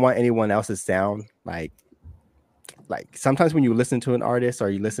I didn't want anyone else's sound like sometimes when you listen to an artist or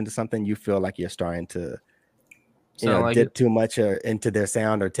you listen to something, you feel like you're starting to dip too much into their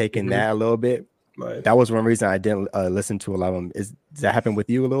sound or taking that a little bit. Right. That was one reason I didn't listen to a lot of them. Does that happen with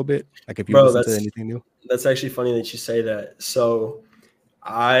you a little bit? Like if you Bro, listen to anything new? That's actually funny that you say that. So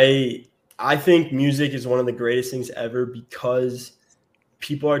I think music is one of the greatest things ever because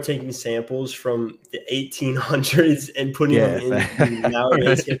people are taking samples from the 1800s and putting them in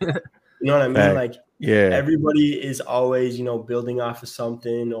nowadays. You know what I mean? Like, everybody is always, you know, building off of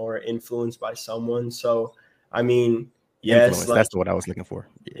something or influenced by someone. So, I mean, yes, like, that's what I was looking for.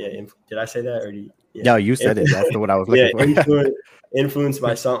 Yeah. Did I say that? Or No, you said it. That's what I was looking for. Influenced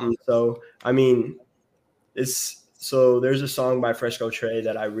by something. So, I mean, there's a song by Fresco Trey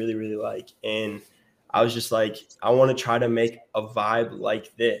that I really, really like. And I was just like, I want to try to make a vibe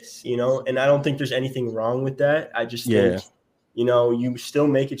like this, you know? And I don't think there's anything wrong with that. I just think, you know, you still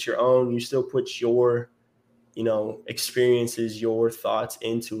make it your own. You still put your, you know, experiences, your thoughts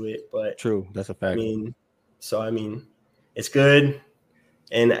into it. But true, that's a fact. I mean, it's good.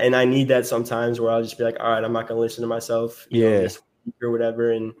 And I need that sometimes where I'll just be like, all right, I'm not going to listen to myself, you know, this week or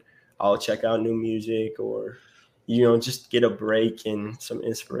whatever. And I'll check out new music or, you know, just get a break and some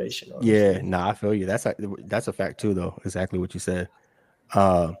inspiration. Honestly. I feel you. That's a fact too, though. Exactly what you said.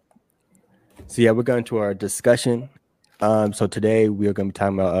 So we're going to our discussion. So today we are going to be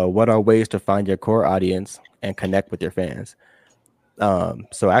talking about what are ways to find your core audience and connect with your fans.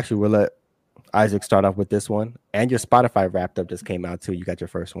 So actually we'll let Isaac start off with this one, and your Spotify wrapped up just came out too. You got your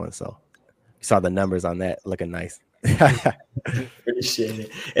first one, so you saw the numbers on that looking nice. Appreciate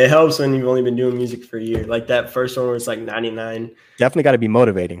it. It helps when you've only been doing music for a year. Like that first one where it's like 99. Definitely got to be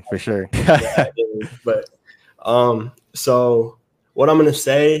motivating for sure. But so what I'm gonna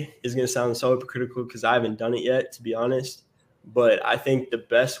say is gonna sound so hypocritical because I haven't done it yet, to be honest. But I think the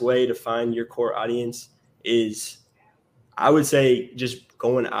best way to find your core audience is, I would say, just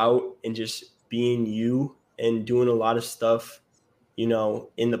going out and just being you and doing a lot of stuff, you know,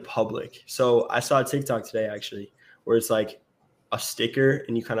 in the public. So I saw a TikTok today actually where it's like a sticker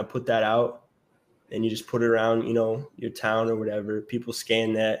and you kind of put that out and you just put it around, you know, your town or whatever. People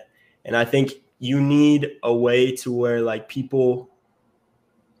scan that. And I think you need a way to where like people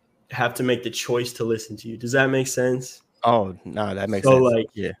have to make the choice to listen to you. Does that make sense? Oh, no, that makes sense.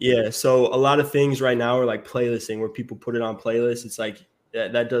 Like, so a lot of things right now are like playlisting where people put it on playlists. It's like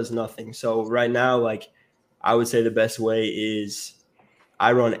that does nothing. So right now, like I would say the best way is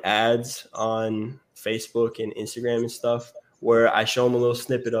I run ads on Facebook and Instagram and stuff where I show them a little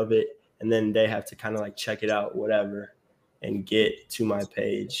snippet of it and then they have to kind of like check it out, whatever, and get to my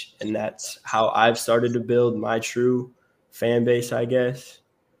page. And that's how I've started to build my true fan base, I guess.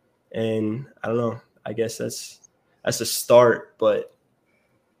 And I don't know, I guess that's a start, but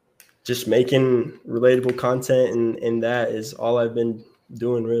just making relatable content and that is all I've been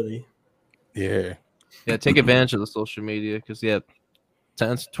doing really. Yeah, take advantage of the social media because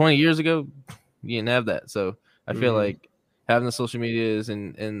 20 years ago you didn't have that. So I feel like having the social media is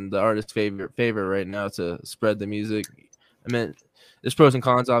in the artist's favor right now to spread the music. I mean, there's pros and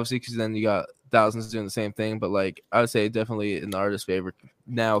cons obviously because then you got thousands doing the same thing, but like I would say definitely in the artist's favor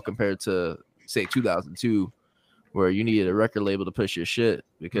now compared to say 2002 where you needed a record label to push your shit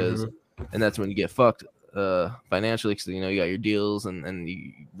because and that's when you get fucked financially because you know you got your deals and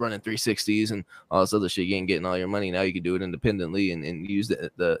you running 360s and all this other shit. You ain't getting all your money. Now you can do it independently and use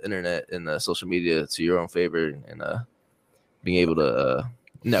the internet and the social media to your own favor and being able to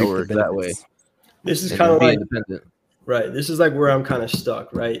network that way. This is kind of like independent. Right. This is like where I'm kind of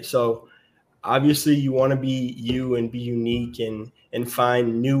stuck, right? So obviously you want to be you and be unique and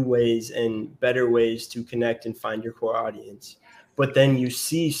find new ways and better ways to connect and find your core audience. But then you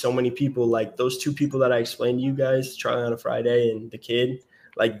see so many people like those two people that I explained to you guys, Charlie on a Friday and the kid,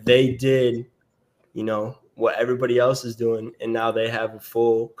 like they did, you know, what everybody else is doing. And now they have a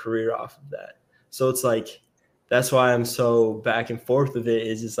full career off of that. So it's like, that's why I'm so back and forth with it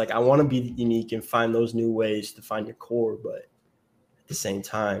is it's like, I want to be unique and find those new ways to find your core. But at the same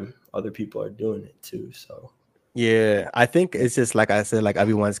time, other people are doing it too. So. Yeah, I think it's just like I said, like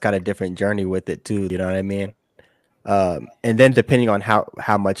everyone's got a different journey with it too. You know what I mean? And then depending on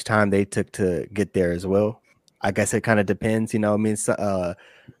how much time they took to get there as well, I guess it kind of depends. You know what I mean? So,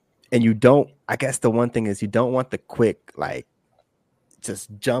 and you don't. I guess the one thing is you don't want the quick like just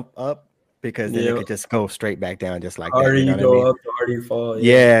jump up because then it could just go straight back down just like harder that. You know you go what I mean? up, the harder you fall.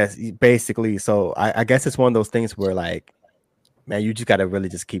 Yeah, basically. So I guess it's one of those things where like, man, you just got to really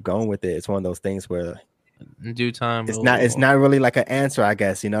just keep going with it. It's one of those things where in due time it's not really like an answer, I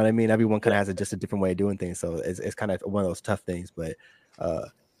guess. You know what I mean? Everyone kind of has just a different way of doing things. So it's kind of one of those tough things. But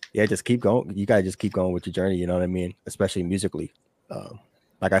just keep going. You got to just keep going with your journey. You know what I mean? Especially musically.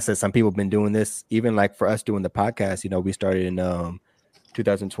 Like I said, some people have been doing this, even like for us doing the podcast, you know, we started in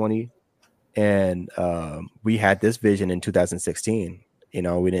 2020 and we had this vision in 2016. You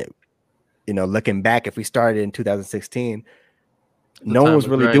know, we didn't, you know, looking back, if we started in 2016, no one was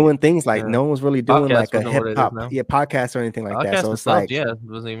really doing things like Yeah. no one was really doing Podcast like a wasn't what it hip is hop now. podcast or anything like that. Podcast So it's itself, like, yeah, it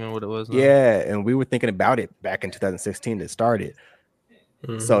wasn't even what it was now. yeah, and we were thinking about it back in 2016 that started.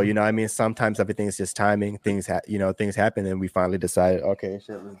 So Mhm. you know, I mean, sometimes everything's just timing. Things things happen, and we finally decided, okay,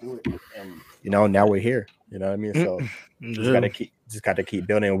 shit, let's do it. And you know, now we're here. You know what I mean? So just gotta keep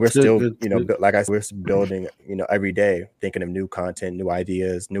building. And we're still, you know, like I said, we're building, you know, every day, thinking of new content, new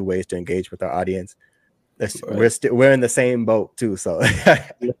ideas, new ways to engage with our audience. We're in the same boat too. So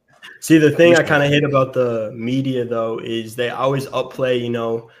See, the thing I kind of hate about the media though is they always upplay, you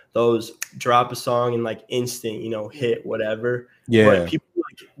know, those drop a song and like instant, you know, hit whatever. Yeah. But people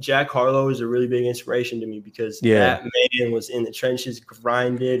like Jack Harlow is a really big inspiration to me because that man was in the trenches,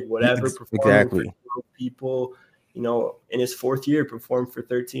 grinded, whatever, performing for 12 people, you know, in his 4th year, performed for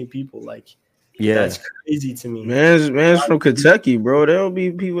 13 people. Like, that's crazy to me. Man's from Kentucky, bro. There'll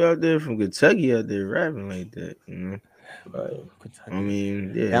be people out there from Kentucky out there rapping like that, you know. Right. I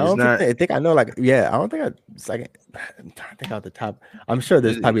mean, yeah, I don't think I know, like, I don't think it's like, I'm trying to think out the top. I'm sure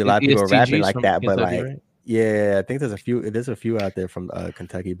there's probably a lot of people rapping like that, but like, right? Yeah, I think there's a few out there from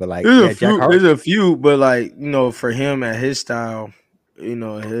Kentucky, but like, there's a few, but like, you know, for him at his style, you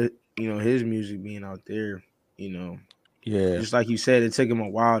know, his music being out there, you know, just like you said, it took him a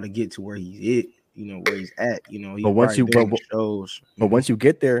while to get to where he's where he's at, you know. But once you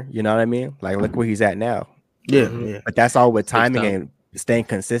get there, you know what I mean? Like, look where he's at now. Yeah. But that's all with timing and staying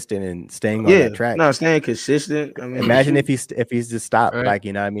consistent and staying on that track. No, staying consistent. I mean, imagine if he's just stopped, right? Like,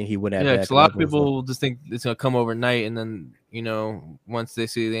 you know what I mean? He wouldn't have. Yeah, a lot of people just think it's gonna come overnight, and then, you know, once they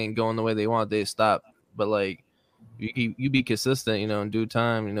see they ain't going the way they want, they stop. But like, you be consistent, you know, in due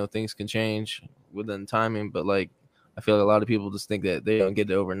time, you know, things can change within timing. But like, I feel like a lot of people just think that they don't get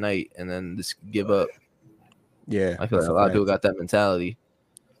it overnight and then just give up. Yeah, I feel like a lot of people got that mentality.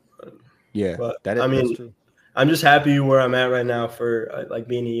 Yeah, but that's true. I'm just happy where I'm at right now for like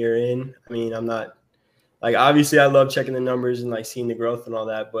being a year in. I mean, I'm not like, obviously I love checking the numbers and like seeing the growth and all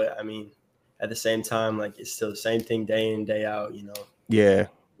that, but I mean, at the same time, like, it's still the same thing day in, day out, you know? Yeah.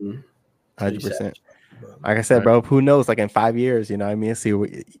 100%. Like I said, bro, who knows? Like in 5 years, you know what I mean? See, you're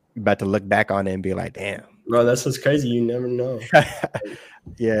about to look back on it and be like, damn. Bro, that's what's crazy. You never know.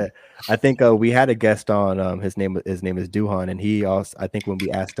 Yeah. I think we had a guest on, his name is Duhan, and he also, I think when we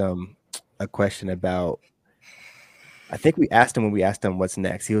asked him a question about, I think we asked him what's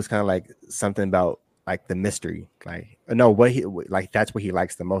next, he was kind of like something about like the mystery, like, no, what he like, that's what he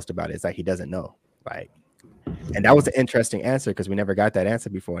likes the most about it, is like he doesn't know, like, and that was an interesting answer because we never got that answer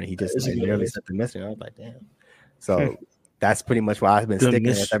before, and he just like, literally said the mystery. I was like, damn. So that's pretty much what I've been sticking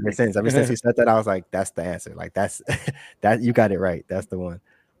with ever since. Ever since he said that, I was like, that's the answer. Like, that's that, you got it right. That's the one.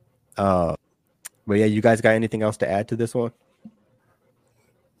 But yeah, you guys got anything else to add to this one?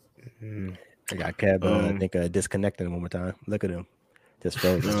 I got Kev, I think disconnected one more time. Look at him, just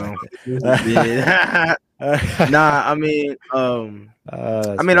froze. Nah, I mean,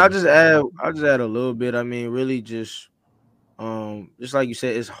 I'll just add a little bit. I mean, really, just like you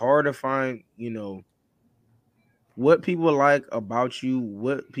said, it's hard to find, you know, what people like about you,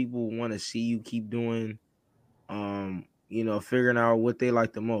 what people want to see you keep doing. You know, figuring out what they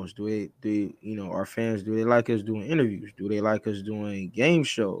like the most. Do you know, our fans, do they like us doing interviews? Do they like us doing game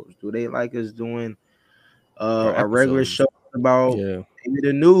shows? Do they like us doing a regular show about maybe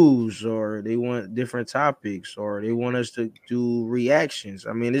the news, or they want different topics, or they want us to do reactions?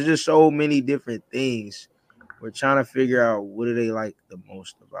 I mean, there's just so many different things. We're trying to figure out what do they like the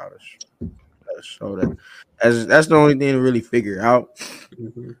most about us. So that's the only thing to really figure out.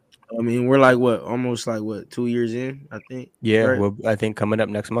 I mean, we're like almost 2 years in, I think. Yeah, right? Well, I think coming up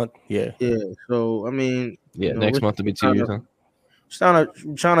next month. Yeah. So I mean, next month will be 2 years. Trying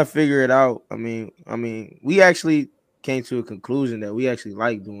to figure it out. I mean, we actually came to a conclusion that we actually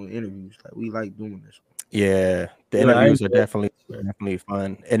like doing interviews. Like, we like doing this. Yeah, the interviews are definitely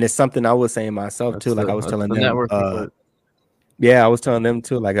fun, and it's something I was saying myself too. Like, I was telling them, I was telling them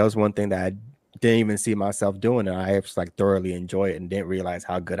too. Like, that was one thing that I didn't even see myself doing, and I just like thoroughly enjoy it, and didn't realize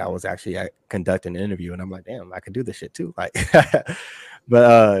how good I was actually at conducting an interview. And I'm like, damn, I could do this shit too. Like,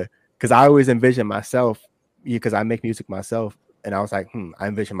 but because I always envision myself, because I make music myself, and I was like, I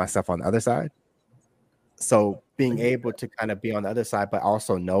envision myself on the other side. So being able to kind of be on the other side, but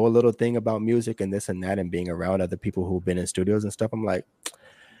also know a little thing about music and this and that, and being around other people who've been in studios and stuff, I'm like,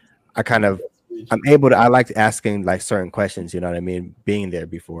 I'm able to, I like asking like certain questions, you know what I mean, being there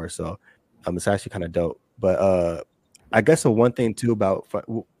before. So it's actually kind of dope. But I guess the one thing too about,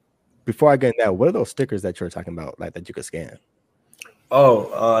 before I get in that, what are those stickers that you're talking about, like that you could scan?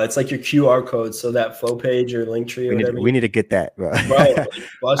 It's like your QR code, so that flow page or link tree or whatever. We need to get that, bro.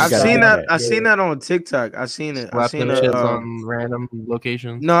 I've seen that. I seen that on TikTok. I seen it. I seen it on random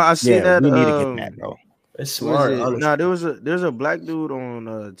locations. No, I seen that. We need to get that, bro. It's smart. No, there's a black dude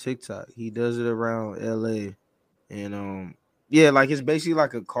on TikTok. He does it around LA, and like it's basically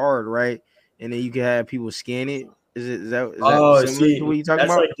like a card, right? And then you can have people scan it. Is that similar to what you talking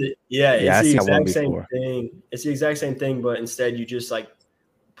about? Like it's the exact same thing. It's the exact same thing, but instead you just like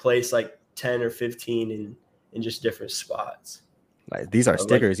place like 10 or 15 in just different spots. Like these are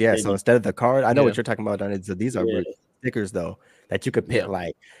stickers, like, so instead of the card, I know what you're talking about. So these are stickers though that you could put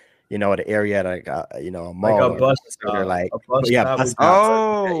like, the area like a mall, like a bus stop, like bus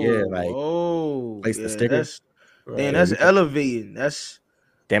stop. Place the sticker. That's elevating.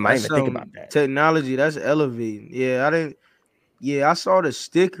 Damn, I didn't even think about that. Technology, that's elevating. I saw the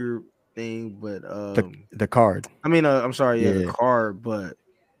sticker thing, but the card. I mean, I'm sorry, the card, but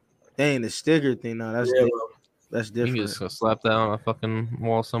the sticker thing. No, that's different. You can just slap that on a fucking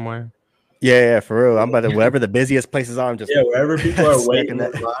wall somewhere. Yeah, for real. I'm about to wherever the busiest places are. I'm just wherever people are waiting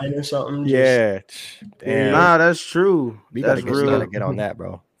in line or something. Damn. Nah, that's true. We gotta get on that,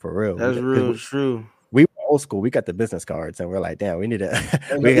 bro. For real. That's real true. We were old school. We got the business cards, and we're like, damn, we need to.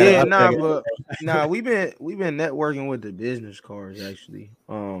 We've been networking with the business cards actually.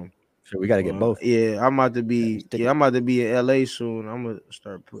 So we got to get both. I'm about to be in LA soon. I'm gonna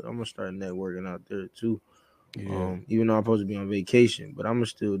start networking out there too. Even though I'm supposed to be on vacation, but I'm gonna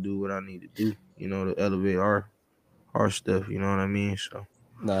still do what I need to do, to elevate our stuff. You know what I mean? So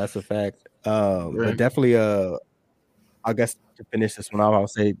no, that's a fact. But definitely, I guess to finish this one off, I'll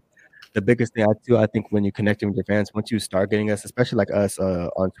say the biggest thing I think when you're connecting with your fans, once you start getting us, especially like us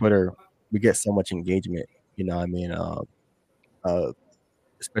on Twitter, we get so much engagement. You know what I mean?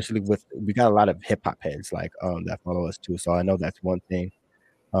 Especially we got a lot of hip hop heads like that follow us too. So I know that's one thing.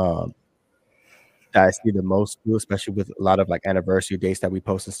 That I see the most too, especially with a lot of like anniversary dates that we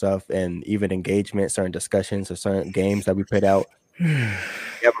post and stuff, and even engagement, certain discussions or certain games that we put out. We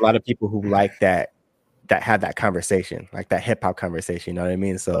have a lot of people who like that have that conversation, like that hip hop conversation. You know what I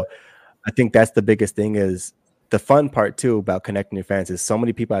mean? So I think that's the biggest thing. Is the fun part too about connecting your fans is so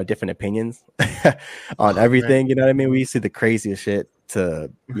many people have different opinions on everything. You know what I mean? We see the craziest shit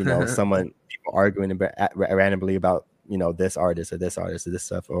to people arguing randomly about this artist or this artist or this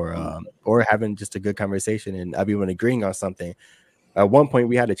stuff, or having just a good conversation and everyone agreeing on something. At one point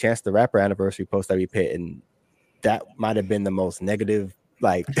we had a Chance the Rapper anniversary post that we put, and that might have been the most negative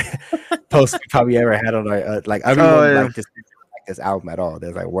like post we probably ever had on our like everyone like this album at all.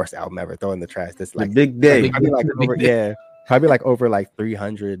 There's like worst album ever, throw in the trash. This like big day. Probably like over like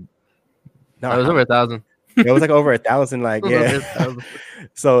 300. No, it was over 1,000. It was like over 1,000, like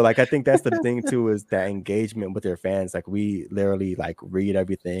So like I think that's the thing too, is that engagement with your fans. Like we literally like read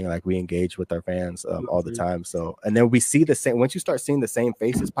everything, like we engage with our fans all the time. So and then we see the same, once you start seeing the same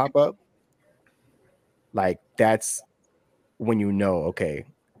faces pop up, like that's when okay,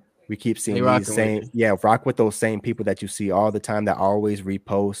 we keep seeing these same rock with those same people that you see all the time that always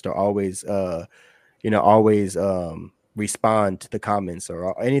repost or always respond to the comments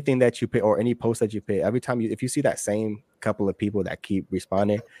or anything that you put or any post that you put. Every time if you see that same couple of people that keep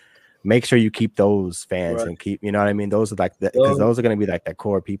responding, make sure you keep those fans and keep, you know what I mean? Those are like because those are going to be like that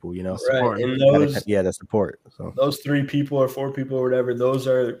core people, Right. And those, the support. So those 3 people or 4 people or whatever, those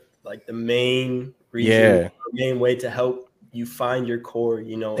are like the main reason, the main way to help you find your core,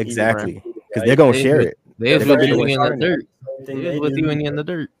 exactly, because they're going to share it. They're with you in the dirt. They're with you in the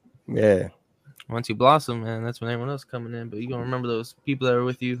dirt. Yeah. Once you blossom, man, that's when everyone else coming in. But you're gonna remember those people that are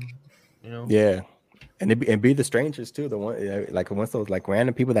with you, Yeah, and be the strangers too. The one like once those like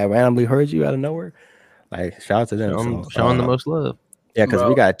random people that randomly heard you out of nowhere, like shout out to them. Showing the most love. Yeah, because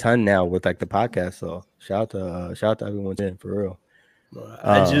we got a ton now with like the podcast. So shout out to everyone in for real.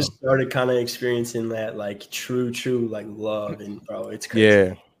 I just started kind of experiencing that like true like love, and bro, it's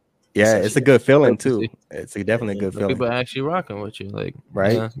crazy. Yeah, it's a good feeling too. It's definitely a good feeling. People actually rocking with you, like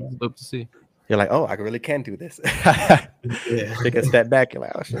right. Dope to see. You're like, oh, I really can do this. Take a step back. You're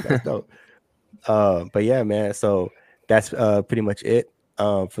like, oh shit, that's dope. But yeah, man. So that's pretty much it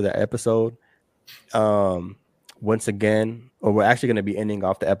for the episode. Once again, we're actually going to be ending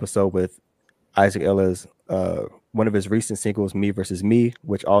off the episode with Isaac Illa's one of his recent singles, Me Versus Me,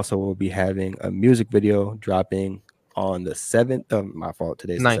 which also will be having a music video dropping on the 7th. My fault.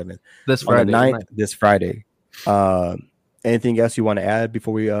 Today's the 7th. This Friday. On the 9th, this Friday. Anything else you want to add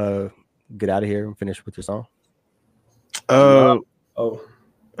before we get out of here and finish with your song? I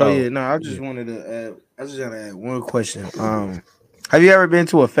just wanted to add. I just gotta add one question. Have you ever been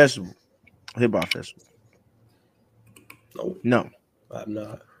to a festival, hip hop festival? No. I'm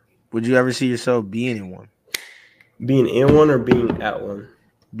not. Would you ever see yourself being in one? Being in one or being at one?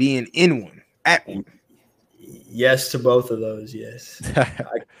 Being in one, at one. Yes to both of those. Yes.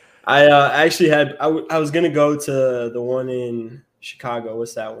 I actually had. I was gonna go to the one in Chicago.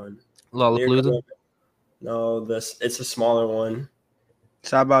 What's that one? Lollapalooza? No, it's a smaller one.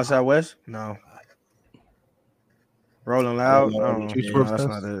 South by Southwest? No. Rolling Loud? No, Juice Yeah, WRLD that's Fest?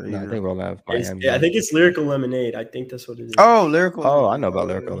 not it No, I either. think Rolling Loud. I think it's Lyrical Lemonade. I think that's what it is. Oh, Lyrical. Oh, I know about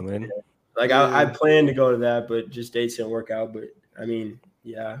Lyrical Lemonade. Like I planned to go to that, but just dates didn't work out. But I mean,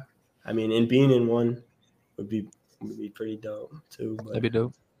 yeah, I mean, and being in one would be pretty dope too. But That'd be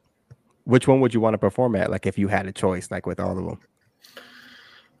dope. Which one would you want to perform at? Like if you had a choice, like with all of them.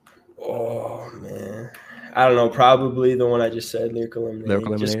 oh man, I don't know. Probably the one I just said, Lyrical Lemonade.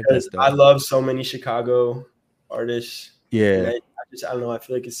 Lyrical just Lemonade, because that's dope. I love so many Chicago artists. And Yeah. I don't know. I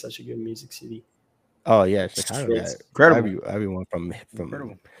feel like it's such a good music city. Oh yeah, Chicago. It's incredible. Everyone from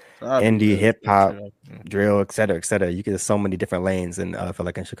Incredible. indie, hip hop, drill, et cetera, et cetera. You get so many different lanes, and I feel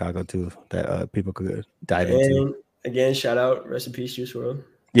like in Chicago too that people could dive into. And again, shout out, rest in peace, Juice WRLD.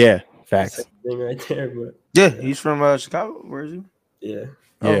 Yeah, facts. Same thing right there, but Yeah, he's from Chicago. Where is he? yeah.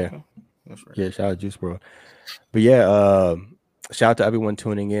 Yeah, okay. That's right. yeah. Shout out Juice WRLD. But yeah, shout out to everyone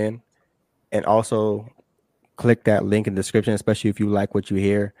tuning in, and also click that link in the description, especially if you like what you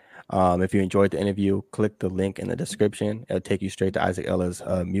hear. If you enjoyed the interview, click the link in the description. It'll take you straight to Isaac Ella's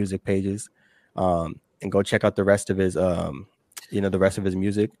music pages, and go check out the rest of his, the rest of his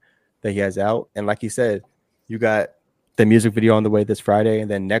music that he has out. And like you said, you got the music video on the way this Friday, and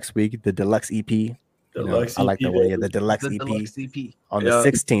then next week the deluxe EP. Deluxe I like EP, that one. Yeah, baby. the deluxe The EP deluxe EP. on Yeah. the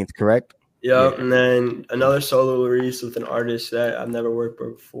 16th, correct? Yep, Yeah. and then another solo release with an artist that I've never worked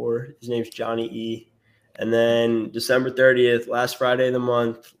with before. His name's Johnny E. And then December 30th, last Friday of the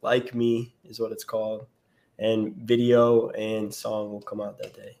month, Like Me is what it's called. And video and song will come out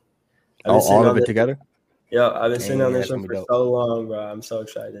that day. All of it together. Yeah, I've been sitting on Dang, this that's one gonna for be dope. so long, bro. I'm so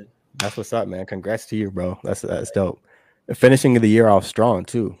excited. That's what's up, man. Congrats to you, bro. That's dope. Finishing the year off strong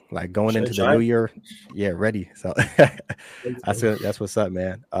too. Like going into the new year, yeah, ready. So that's what's up,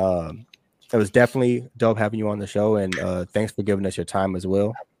 man. It was definitely dope having you on the show, and thanks for giving us your time as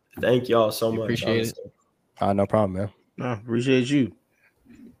well. Thank y'all so much. Appreciate it. honestly. No problem, man. No, appreciate you.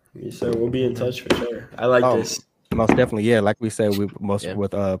 Yes, sir. We'll be in touch for sure. I like this. Most definitely, yeah. Like we said, with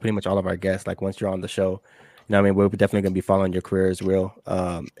pretty much all of our guests. Like once you're on the show, you know what I mean, we're definitely gonna be following your career as well.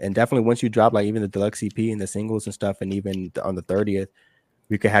 And definitely once you drop like even the deluxe EP and the singles and stuff, and even on the 30th,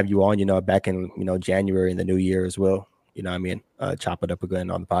 we could have you on, back in January in the new year as well. You know what I mean? Chop it up again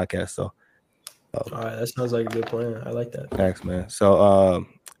on the podcast. So All right, that sounds like a good plan. I like that. thanks, man. So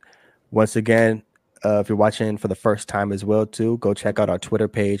once again, if you're watching for the first time as well, too, go check out our Twitter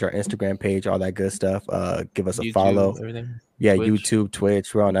page, our Instagram page, all that good stuff. Give us a YouTube, follow. everything. Yeah, Twitch. YouTube,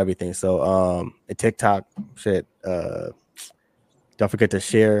 Twitch, we're on everything. So and TikTok, shit. Don't forget to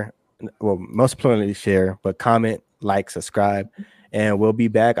share. Well, most importantly, share, but comment, like, subscribe, and we'll be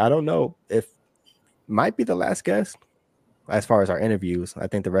back. I don't know if might be the last guest as far as our interviews. I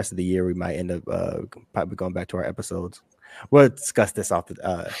think the rest of the year we might end up probably going back to our episodes. We'll discuss this off the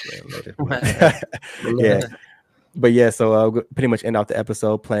later. Yeah. But yeah, so we'll pretty much end off the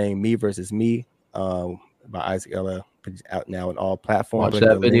episode playing Me Versus Me by Isaac Ella, out now on all platforms. Watch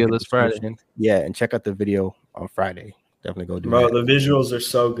that video this Friday. Yeah, and check out the video on Friday. Definitely go do Bro, that. the visuals are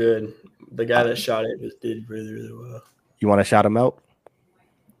so good. The guy that shot it did really, really well. You want to shout him out?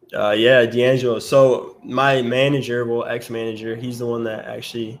 Yeah, D'Angelo. So my manager, ex-manager, he's the one that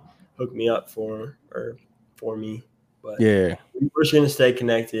actually hooked me up for me. But Yeah. we're just gonna stay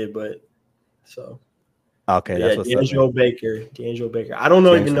connected. But so Okay, yeah, that's what's D'Angelo up. Baker. D'Angelo Baker. I don't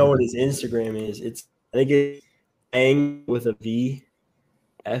even know D'Angelo. what his Instagram is. I think it's Ang with a V,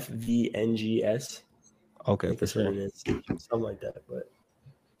 FVNGS. I Okay, think for that's what sure. it is. Something like that. But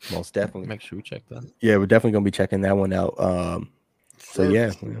Most definitely. Make sure we check that. Yeah, we're definitely gonna be checking that one out. So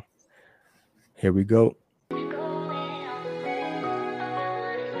yeah, here we go.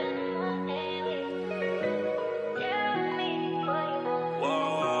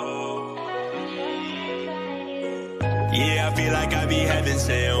 Yeah, I feel like I be heaven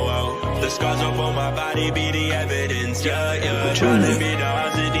saying, whoa. The scars up on my body be the evidence, yeah. Trying to beat the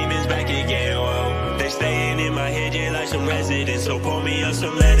odds, the demons back again, whoa. They staying in my head, yeah, like some residents. So pour me up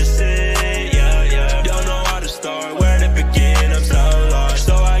some medicine, yeah. Don't know how to start, where to begin, I'm so lost.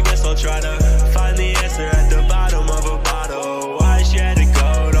 So I guess I'll try to find the answer at the bottom of a bottle. Why she had to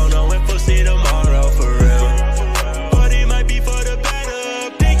go, don't know if we'll see tomorrow, for real. But it might be for the better.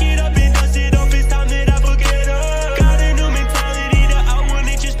 Pick it up and dust it off, it's time that I forget her. Got a new mentality, the outward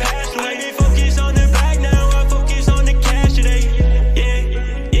it just passed away. They focus on the back now, I focus on the cash today. Yeah,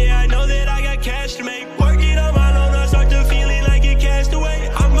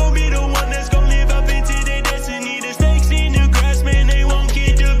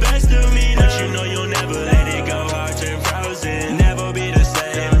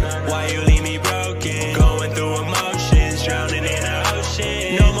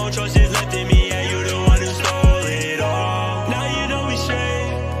 more choices left in me.